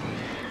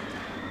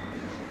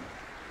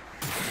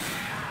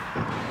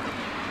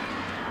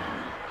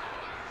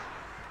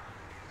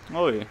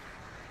 Oh yeah.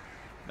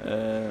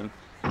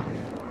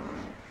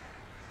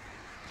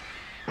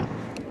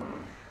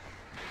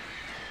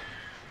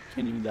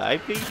 Can you die,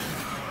 please?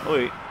 Oh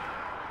wait.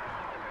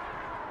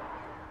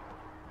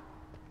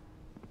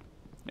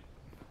 Yeah,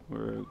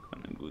 we're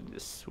gonna go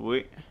this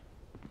way.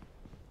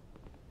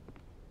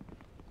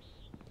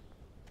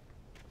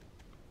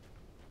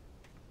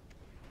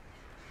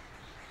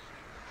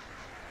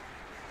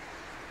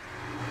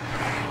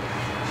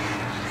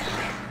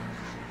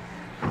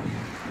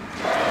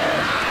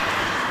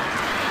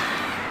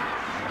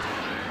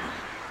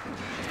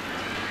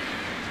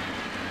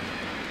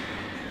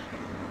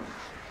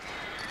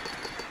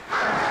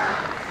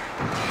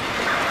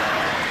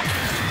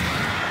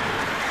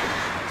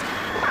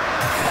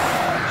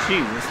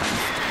 Jesus.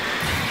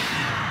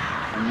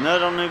 I'm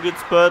not on a good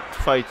spot to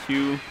fight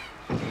you.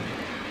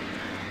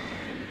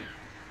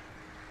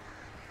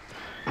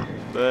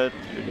 But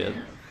you're dead.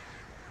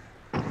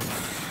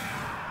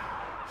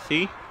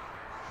 See?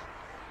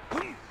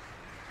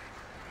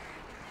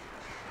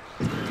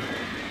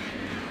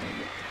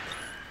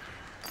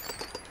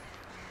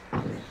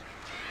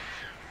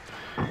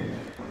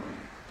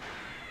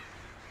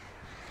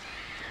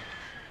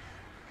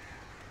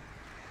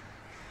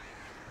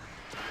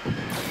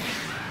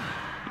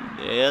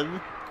 Dead.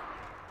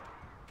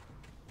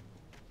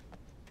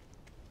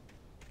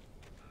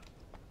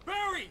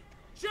 Barry!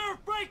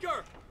 Sheriff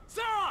Breaker!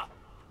 Sarah!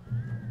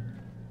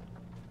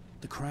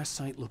 The crash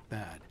site looked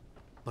bad,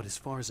 but as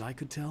far as I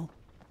could tell,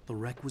 the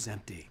wreck was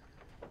empty.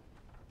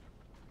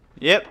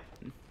 Yep,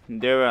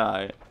 there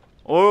are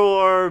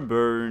or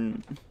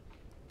burn.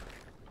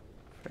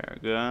 Fair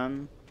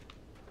gun.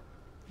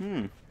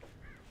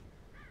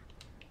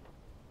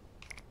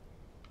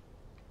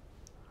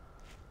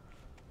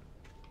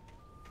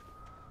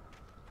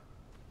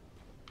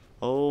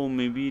 Oh,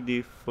 maybe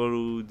they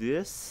follow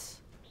this.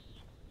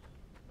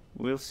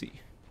 We'll see.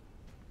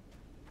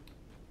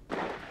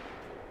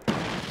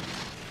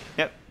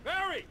 Yep.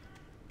 Barry!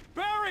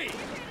 Barry!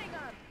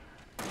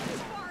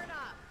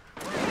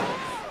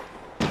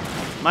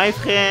 My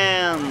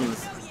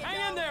friends!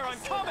 Hang in there, I'm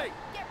coming!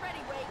 Get ready,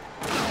 Wake.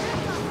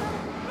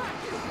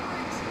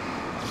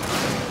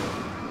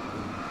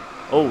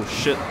 Oh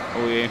shit.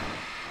 Oh yeah.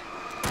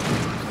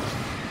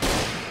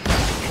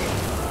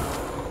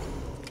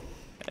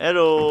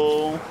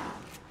 Hello.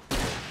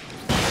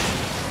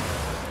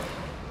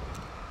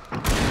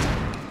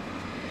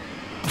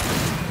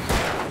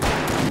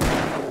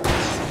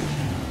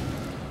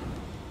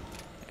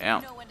 Yeah.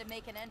 You know when to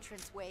make an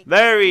entrance, Wake.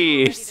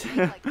 Very. Ready to make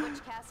like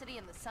Butch Cassidy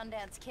and the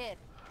Sundance Kid.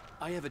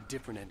 I have a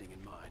different ending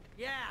in mind.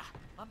 Yeah,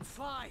 I'm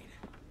fine.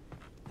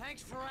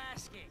 Thanks for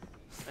asking.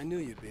 I knew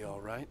you'd be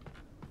all right.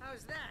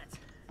 How's that?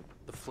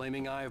 The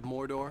flaming eye of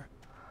Mordor?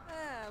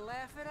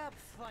 Laugh it up,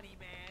 funny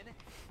man.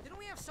 Didn't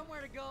we have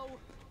somewhere to go?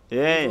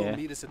 Yeah, Go yeah.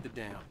 meet us at the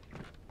dam.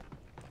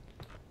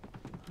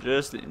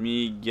 Just let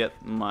me get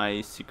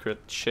my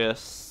secret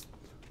chest.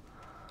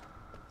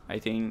 I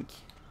think.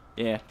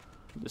 Yeah,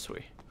 this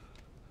way.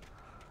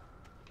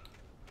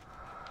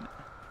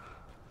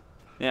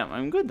 Yeah,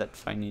 I'm good at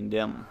finding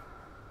them.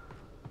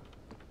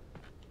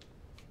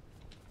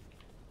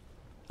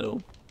 Oh,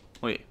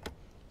 wait.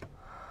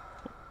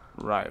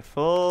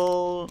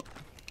 Rifle.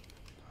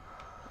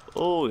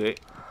 Oh, okay.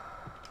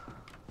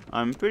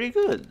 I'm pretty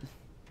good.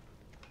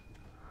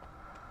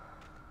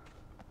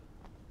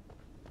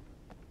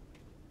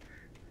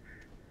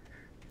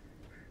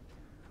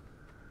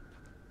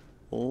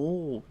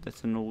 Oh,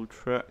 that's an old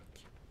truck.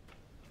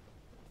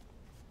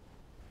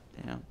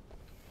 Damn.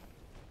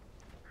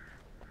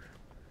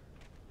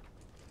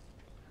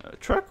 A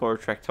truck or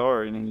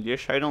tractor in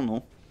English, I don't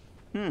know.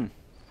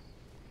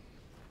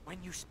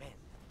 When you spend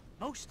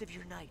most of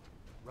your night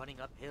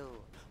running uphill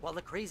while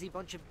a crazy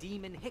bunch of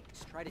demon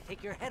hicks try to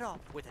take your head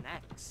off with an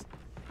axe,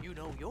 you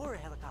know your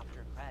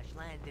helicopter crash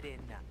landed in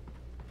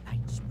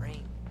Night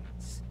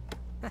Springs.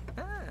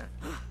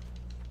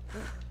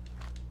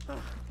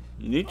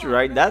 You need to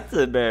write that,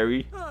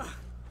 Barry.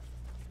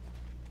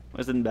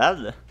 Wasn't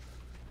bad.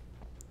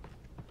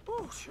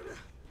 Oh,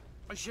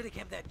 I should have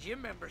kept that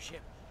gym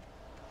membership.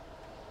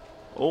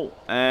 Oh,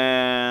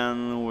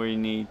 and we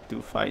need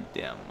to fight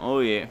them. Oh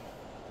yeah.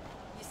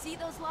 You see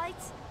those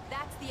lights?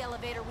 That's the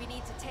elevator we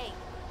need to take.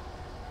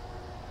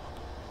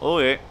 Oh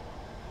yeah.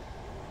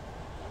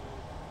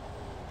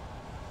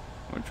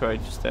 We'll try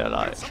to stay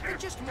alive. Something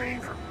just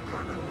move.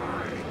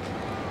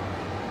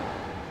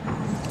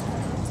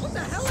 What the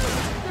hell is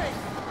this thing?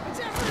 It's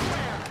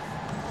everywhere!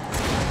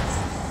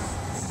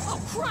 Oh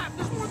crap,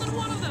 there's more than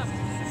one of them!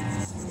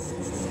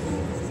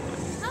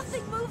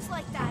 Nothing moves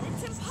like that.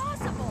 It's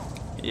impossible.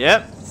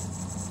 Yep.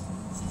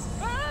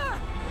 Ah!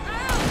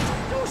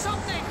 Ow! Do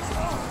something!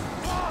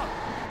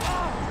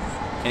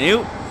 Can you?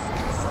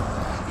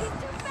 He's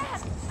too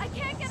fast. I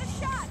can't get a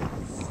shot.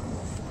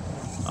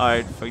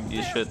 Alright, fuck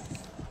this shit.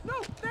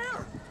 No,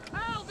 there!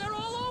 Al, they're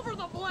all over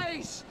the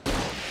place!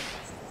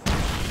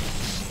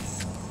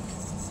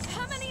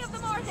 How many of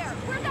them are there?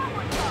 Where'd that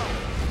one go?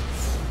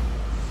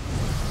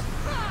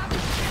 Ah,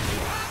 this can't be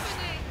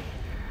happening!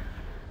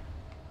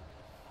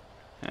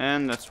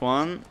 And that's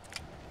one.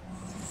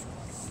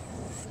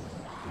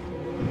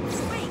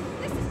 Wait,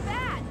 this is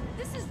bad.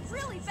 This is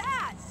really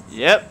bad.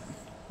 Yep.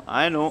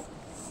 I know.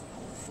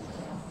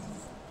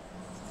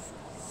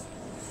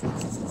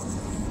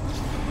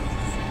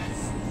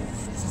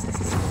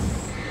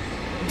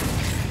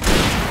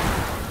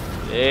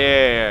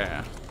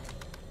 There.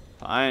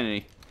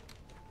 Finally.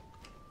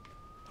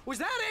 Was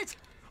that it?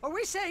 Are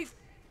we safe?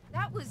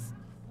 That was...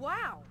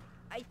 wow.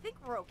 I think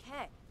we're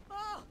okay.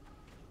 Oh,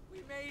 we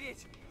made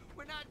it.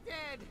 We're not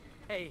dead.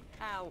 Hey,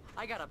 Al,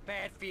 I got a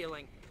bad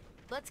feeling.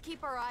 Let's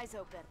keep our eyes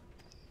open.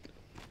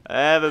 I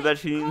have a bad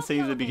Call feeling the since the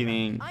elevator.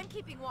 beginning. I'm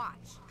keeping watch.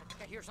 I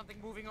think I hear something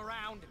moving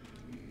around.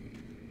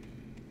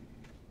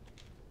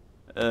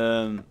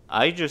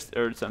 I just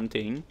heard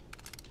something.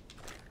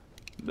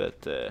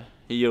 But,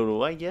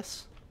 YOLO, I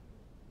guess.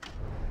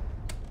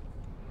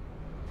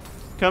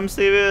 Come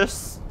save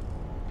us!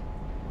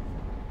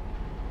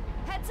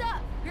 Heads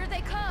up! Here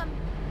they come.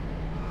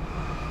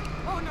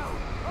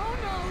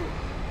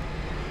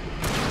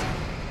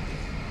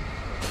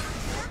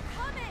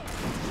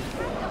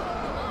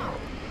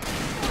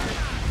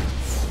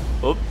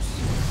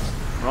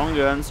 Wrong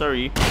gun,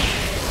 sorry.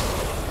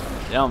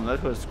 Damn,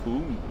 that was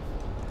cool.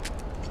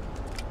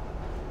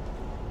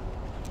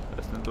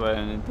 That's not what I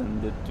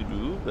intended to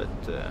do, but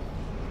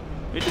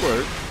it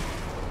worked.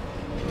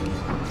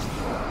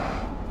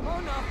 Oh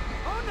no!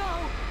 Oh no!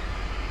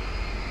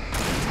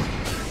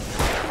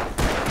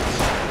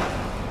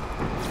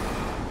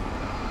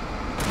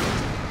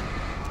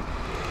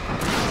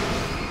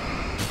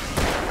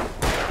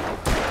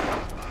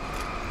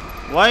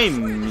 Why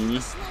me?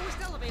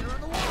 Slowest elevator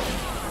in the world.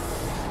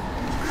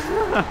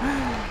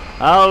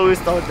 I always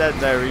thought that,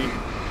 Barry.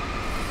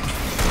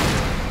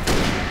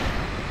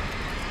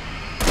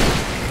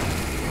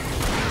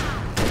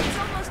 It's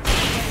almost done.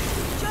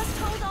 Just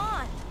hold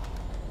on.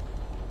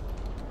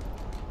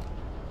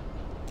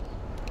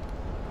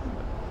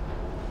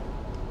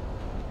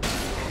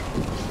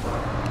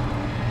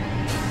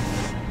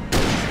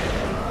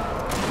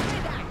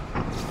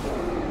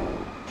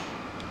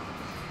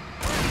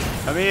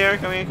 Come here,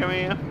 come here, come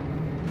here.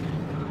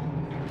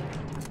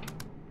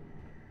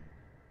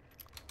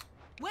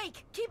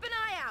 Wake, keep an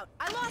eye out.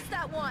 I lost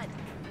that one.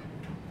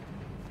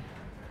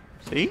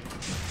 See?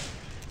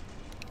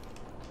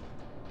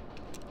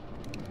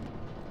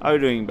 How are you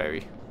doing,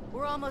 Barry?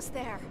 We're almost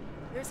there.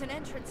 There's an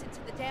entrance into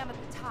the dam at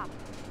the top.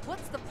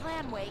 What's the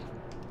plan, Wake?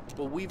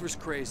 Well, Weaver's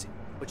crazy,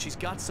 but she's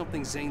got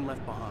something Zane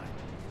left behind.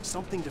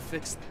 Something to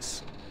fix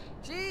this.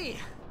 Gee,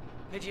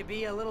 could you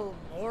be a little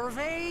more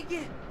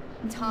vague?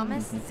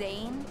 Thomas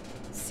Zane?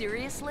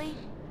 Seriously?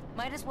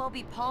 Might as well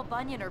be Paul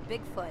Bunyan or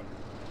Bigfoot.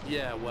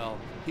 Yeah, well,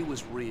 he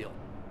was real.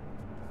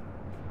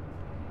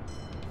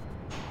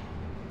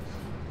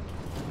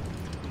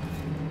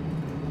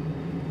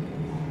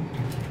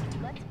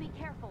 Let's be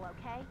careful,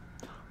 okay?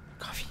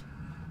 Coffee.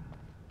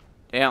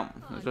 Damn,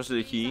 that was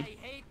the key.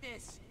 I hate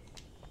this.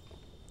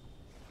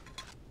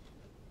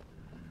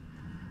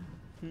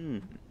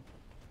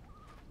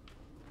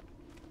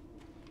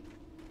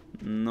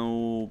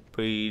 No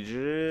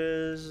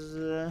pages,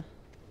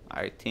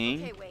 I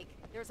think. Okay, Wake.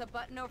 There's a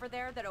button over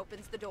there that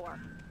opens the door.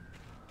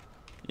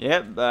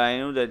 Yep, but I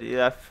know that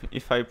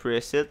if I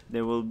press it,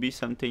 there will be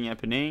something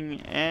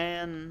happening,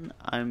 and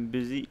I'm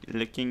busy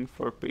looking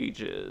for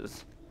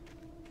pages.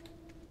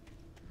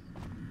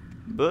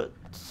 But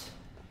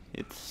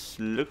it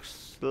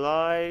looks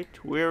like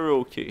we're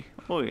okay.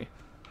 Oh yeah.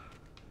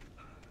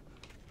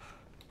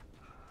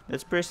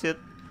 Let's press it.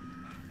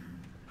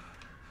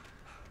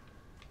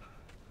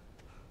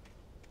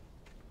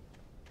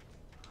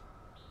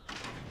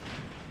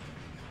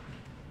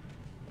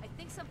 I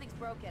think something's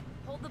broken.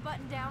 Hold the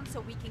button down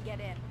so we can get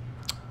in.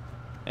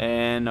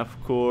 And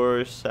of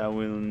course I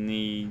will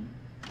need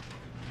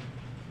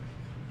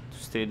to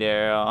stay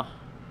there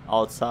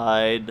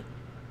outside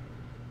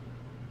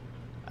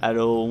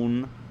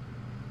alone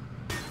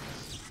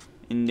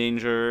in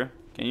danger.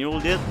 Can you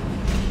hold it?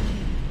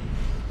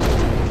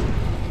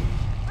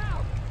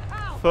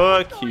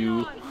 Fuck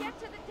you. Get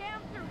to the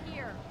dam through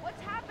here.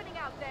 What's happening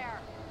out there?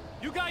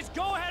 You guys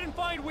go ahead and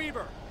find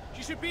Weaver.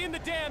 She should be in the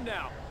dam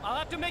now. I'll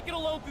have to make it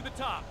alone through the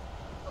top.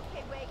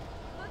 Okay, Wake.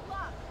 Good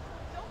luck.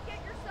 Don't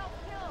get yourself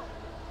killed.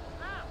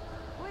 Ah,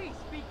 please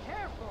be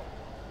careful.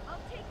 I'll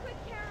take good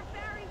care of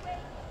Barry,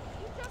 Wake.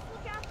 You just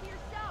look after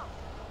yourself.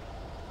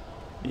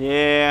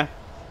 Yeah.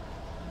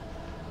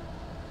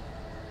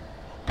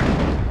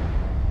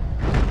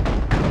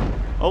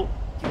 Oh.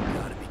 You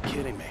gotta be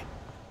kidding me.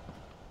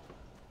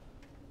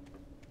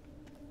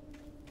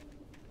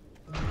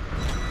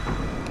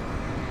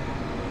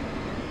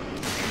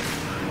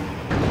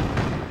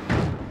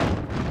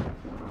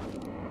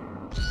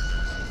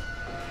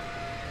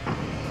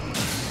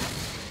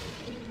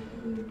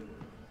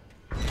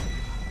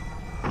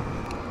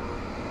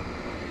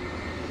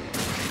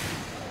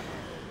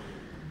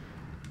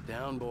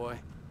 Down, boy.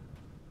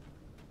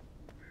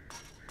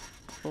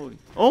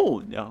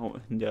 Oh,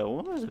 there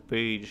was a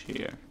page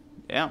here.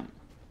 Damn.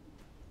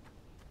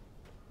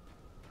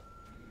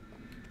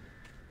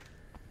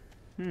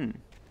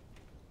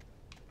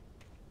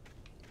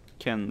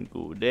 Can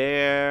go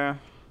there,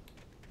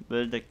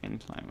 but I can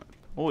climb up.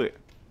 Oh yeah.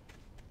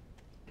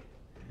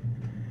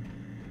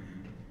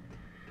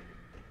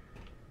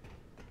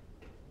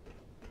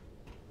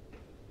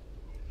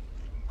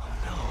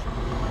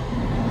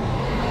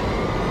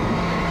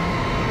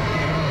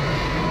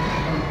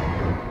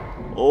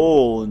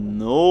 Oh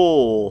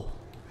no.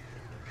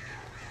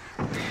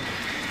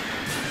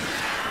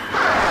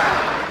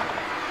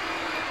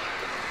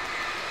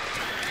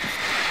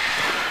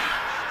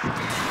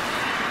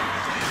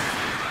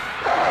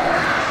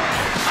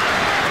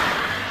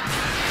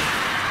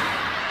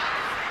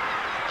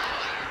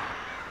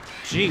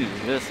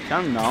 Jesus,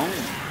 calm down.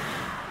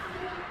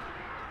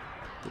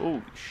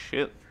 Holy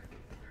shit.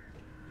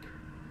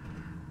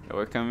 They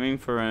were coming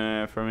from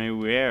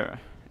everywhere.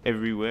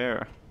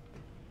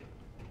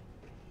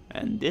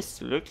 And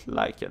this looks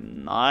like a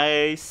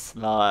nice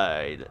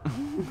slide.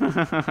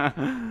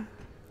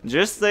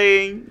 Just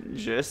saying,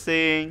 just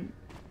saying.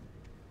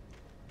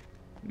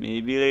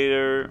 Maybe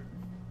later.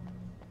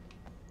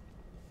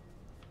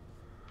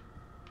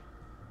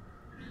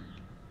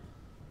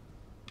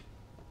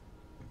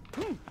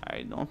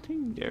 I don't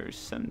think there's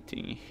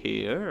something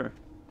here.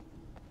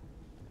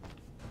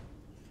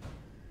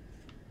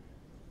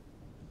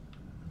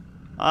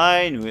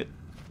 I knew it.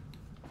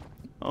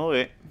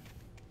 Okay.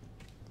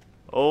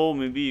 Oh,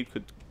 maybe you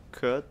could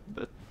cut,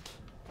 but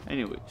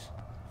anyways.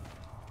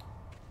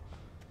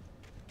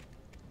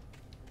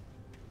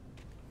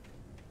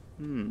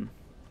 So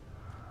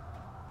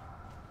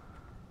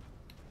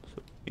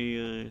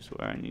here is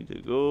where I need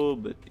to go,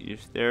 but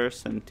is there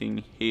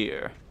something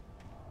here?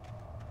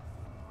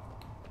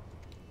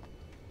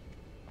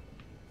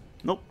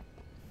 Nope.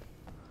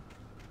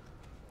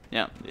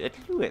 Yeah,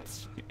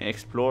 let's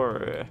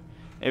explore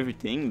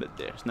everything, but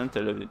there's not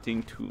a lot of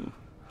thing to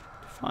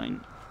find.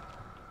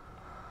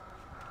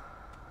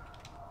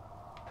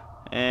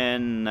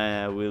 And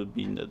I will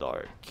be in the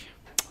dark.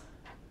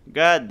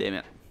 God damn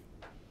it.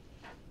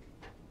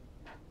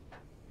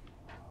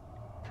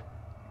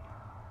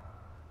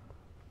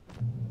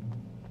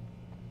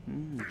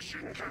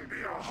 Fishing can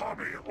be a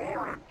hobby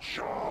or a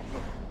job.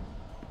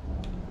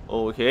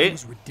 Okay. I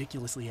was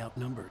ridiculously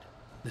outnumbered.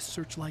 The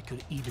searchlight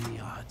could even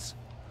the odds.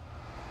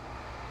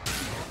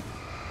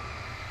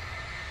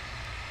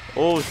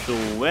 Oh, so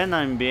when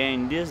I'm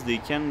behind this, they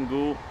can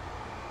go.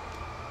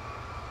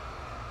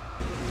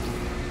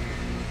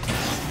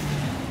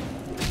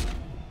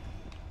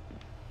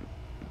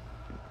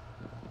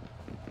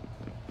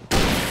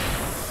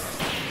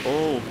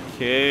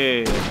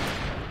 Okay.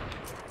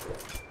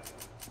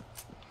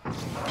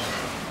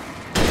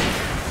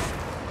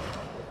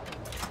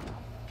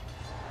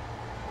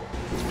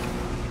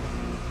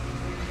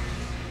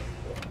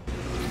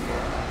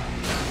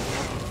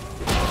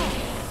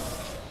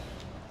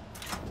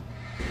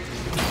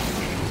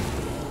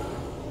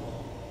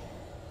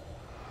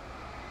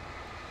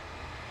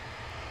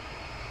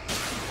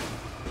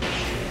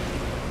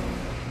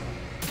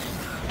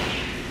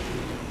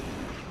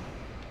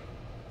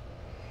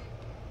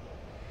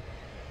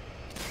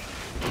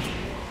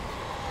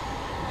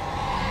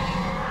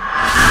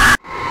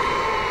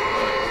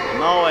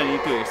 Now I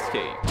need to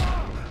escape.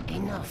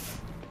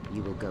 Enough.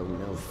 You will go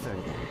no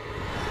further.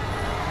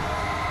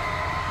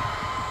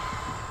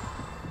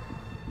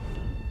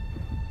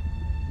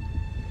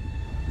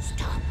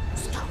 Stop.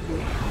 Stop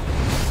now.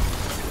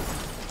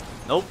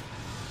 Nope.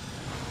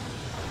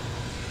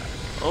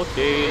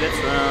 Okay, let's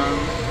run.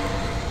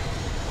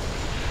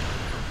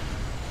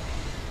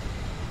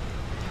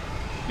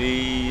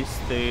 Please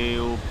stay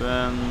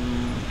open.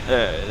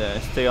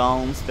 Stay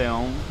on, stay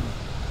on.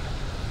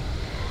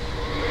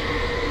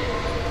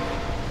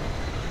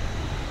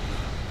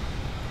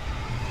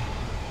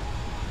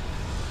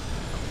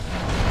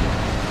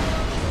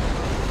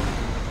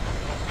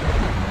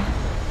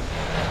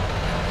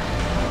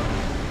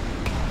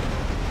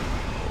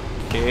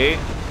 Okay.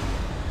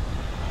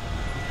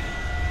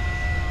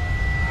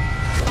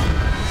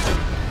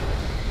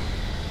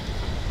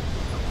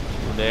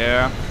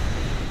 There.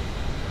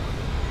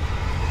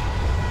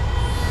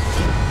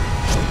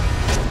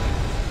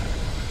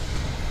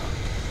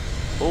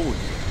 Oh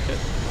shit.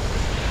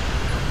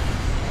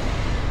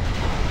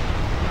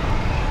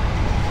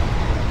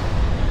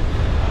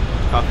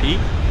 Copy.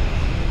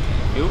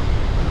 You.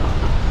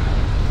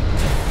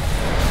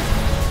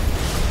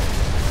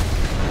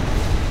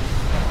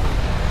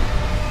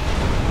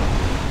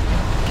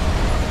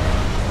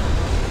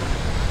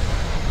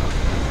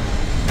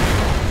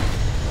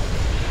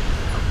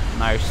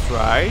 Nice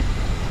try.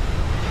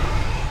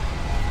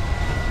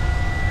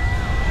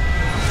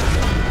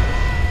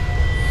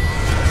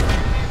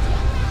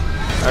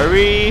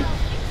 Hurry!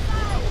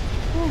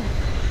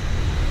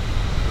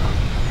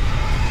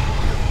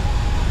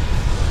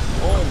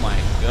 Oh my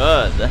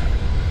god.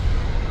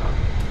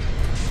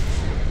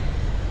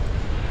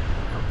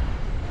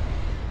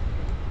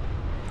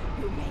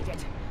 You made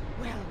it.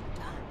 Well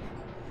done.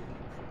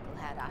 I'm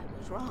glad I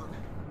was wrong.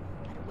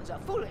 But it was a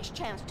foolish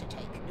chance to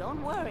take.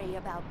 Don't worry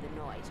about the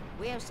noise.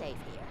 We're safe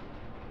here.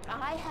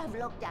 I have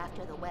looked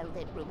after the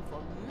well-lit room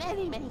for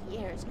many, many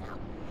years now.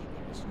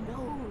 There is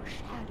no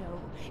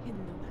shadow in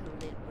the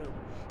well-lit room.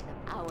 The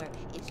power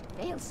is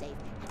fail-safe,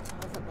 and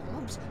all the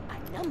bulbs are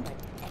numbered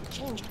and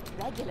changed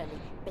regularly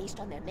based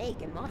on their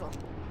make and model.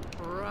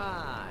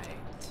 Right.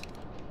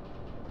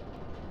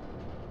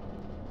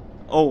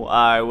 Oh,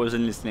 I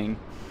wasn't listening.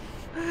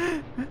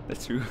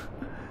 That's true.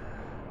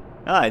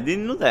 Ah, I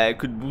didn't know that I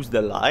could boost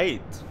the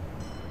light.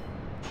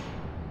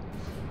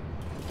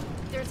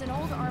 There's an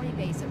old army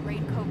base at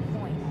Raid Cove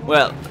Point.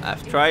 Well,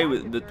 I've tried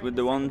with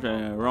the one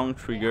wrong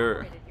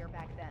trigger. Here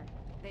back then.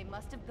 They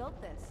must have built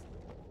this.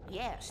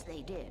 Yes,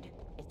 they did.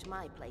 It's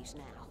my place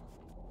now.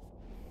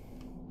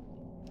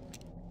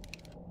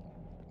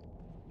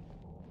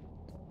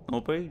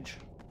 No page.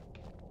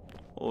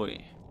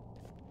 Oi.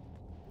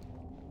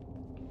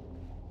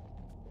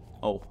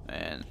 Oh,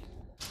 and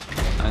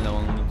I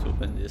don't want to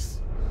open this.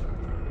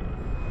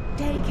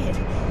 Take it,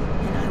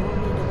 and I won't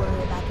need to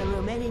worry about the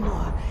room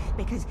anymore,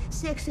 because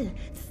 6 and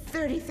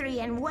 33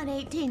 and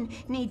 118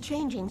 need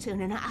changing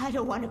soon, and I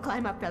don't want to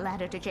climb up the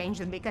ladder to change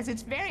them because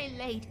it's very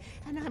late,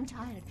 and I'm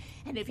tired.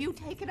 And if you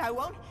take it, I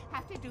won't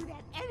have to do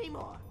that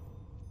anymore.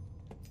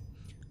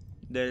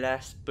 The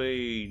last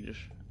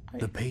page.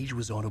 The page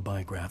was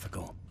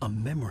autobiographical, a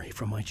memory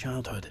from my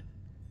childhood.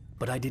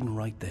 But I didn't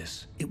write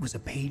this. It was a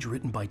page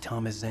written by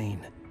Thomas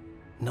Zane.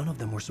 None of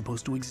them were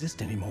supposed to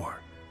exist anymore.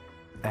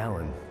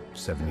 Alan,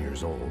 7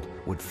 years old,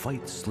 would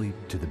fight sleep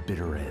to the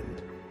bitter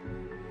end.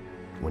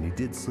 When he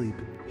did sleep,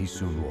 he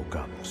soon woke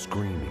up,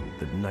 screaming,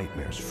 the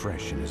nightmares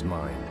fresh in his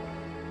mind.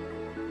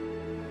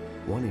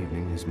 One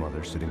evening, his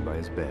mother, sitting by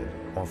his bed,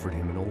 offered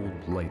him an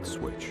old light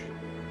switch.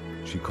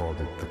 She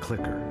called it the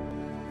clicker,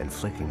 and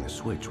flicking the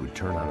switch would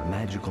turn on a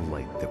magical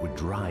light that would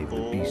drive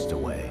the beast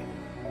away.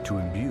 To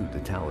imbue the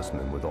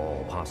talisman with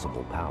all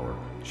possible power,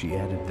 she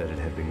added that it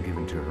had been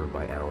given to her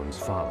by Alan's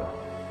father.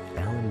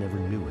 Alan never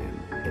knew him,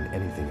 and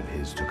anything of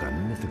his took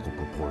on mythical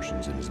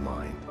proportions in his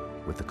mind.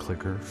 With the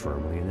clicker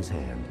firmly in his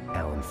hand,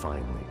 Alan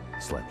finally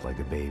slept like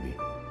a baby.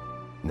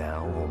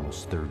 Now,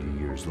 almost 30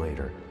 years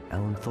later,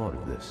 Alan thought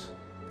of this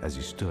as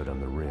he stood on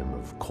the rim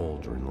of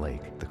Cauldron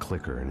Lake, the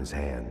clicker in his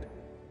hand.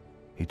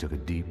 He took a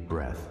deep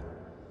breath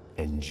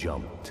and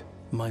jumped.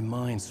 My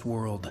mind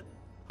swirled.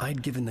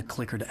 I'd given the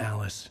clicker to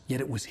Alice, yet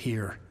it was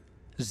here.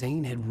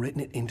 Zane had written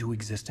it into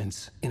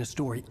existence, in a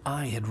story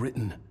I had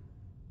written.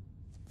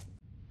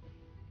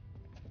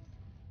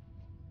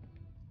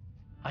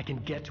 I can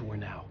get to her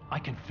now. I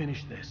can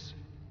finish this.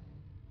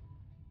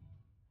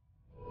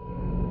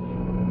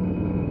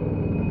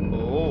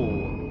 Oh.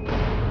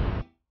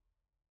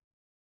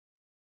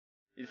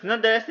 It's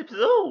not the last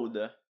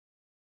episode.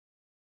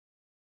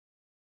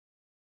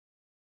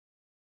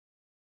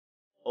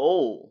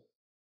 Oh.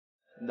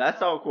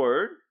 That's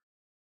awkward.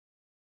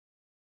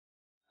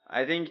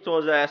 I think it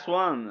was the last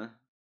one.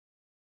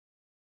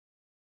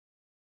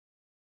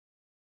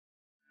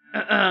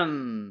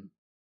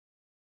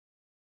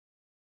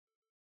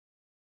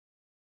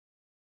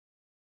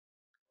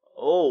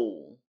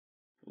 Oh.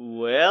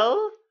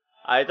 Well,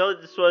 I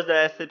thought this was the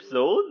last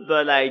episode,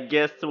 but I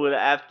guess we'll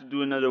have to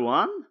do another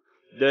one.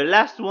 The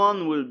last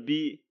one will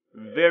be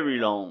very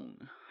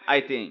long, I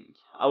think.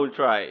 I will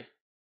try.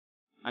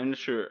 I'm not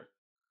sure.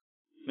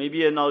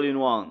 Maybe an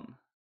all-in-one.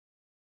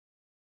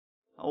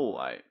 Oh,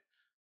 I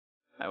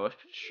was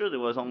pretty sure there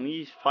was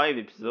only 5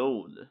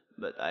 episodes,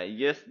 but I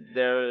guess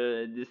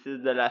this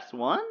is the last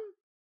one?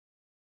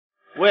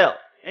 Well,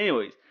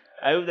 anyways,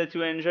 I hope that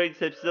you enjoyed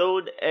this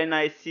episode, and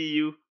I see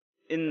you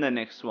in the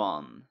next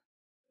one.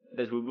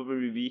 That will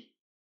probably be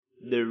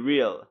the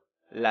real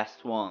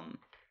last one.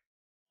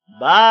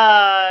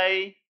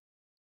 Bye!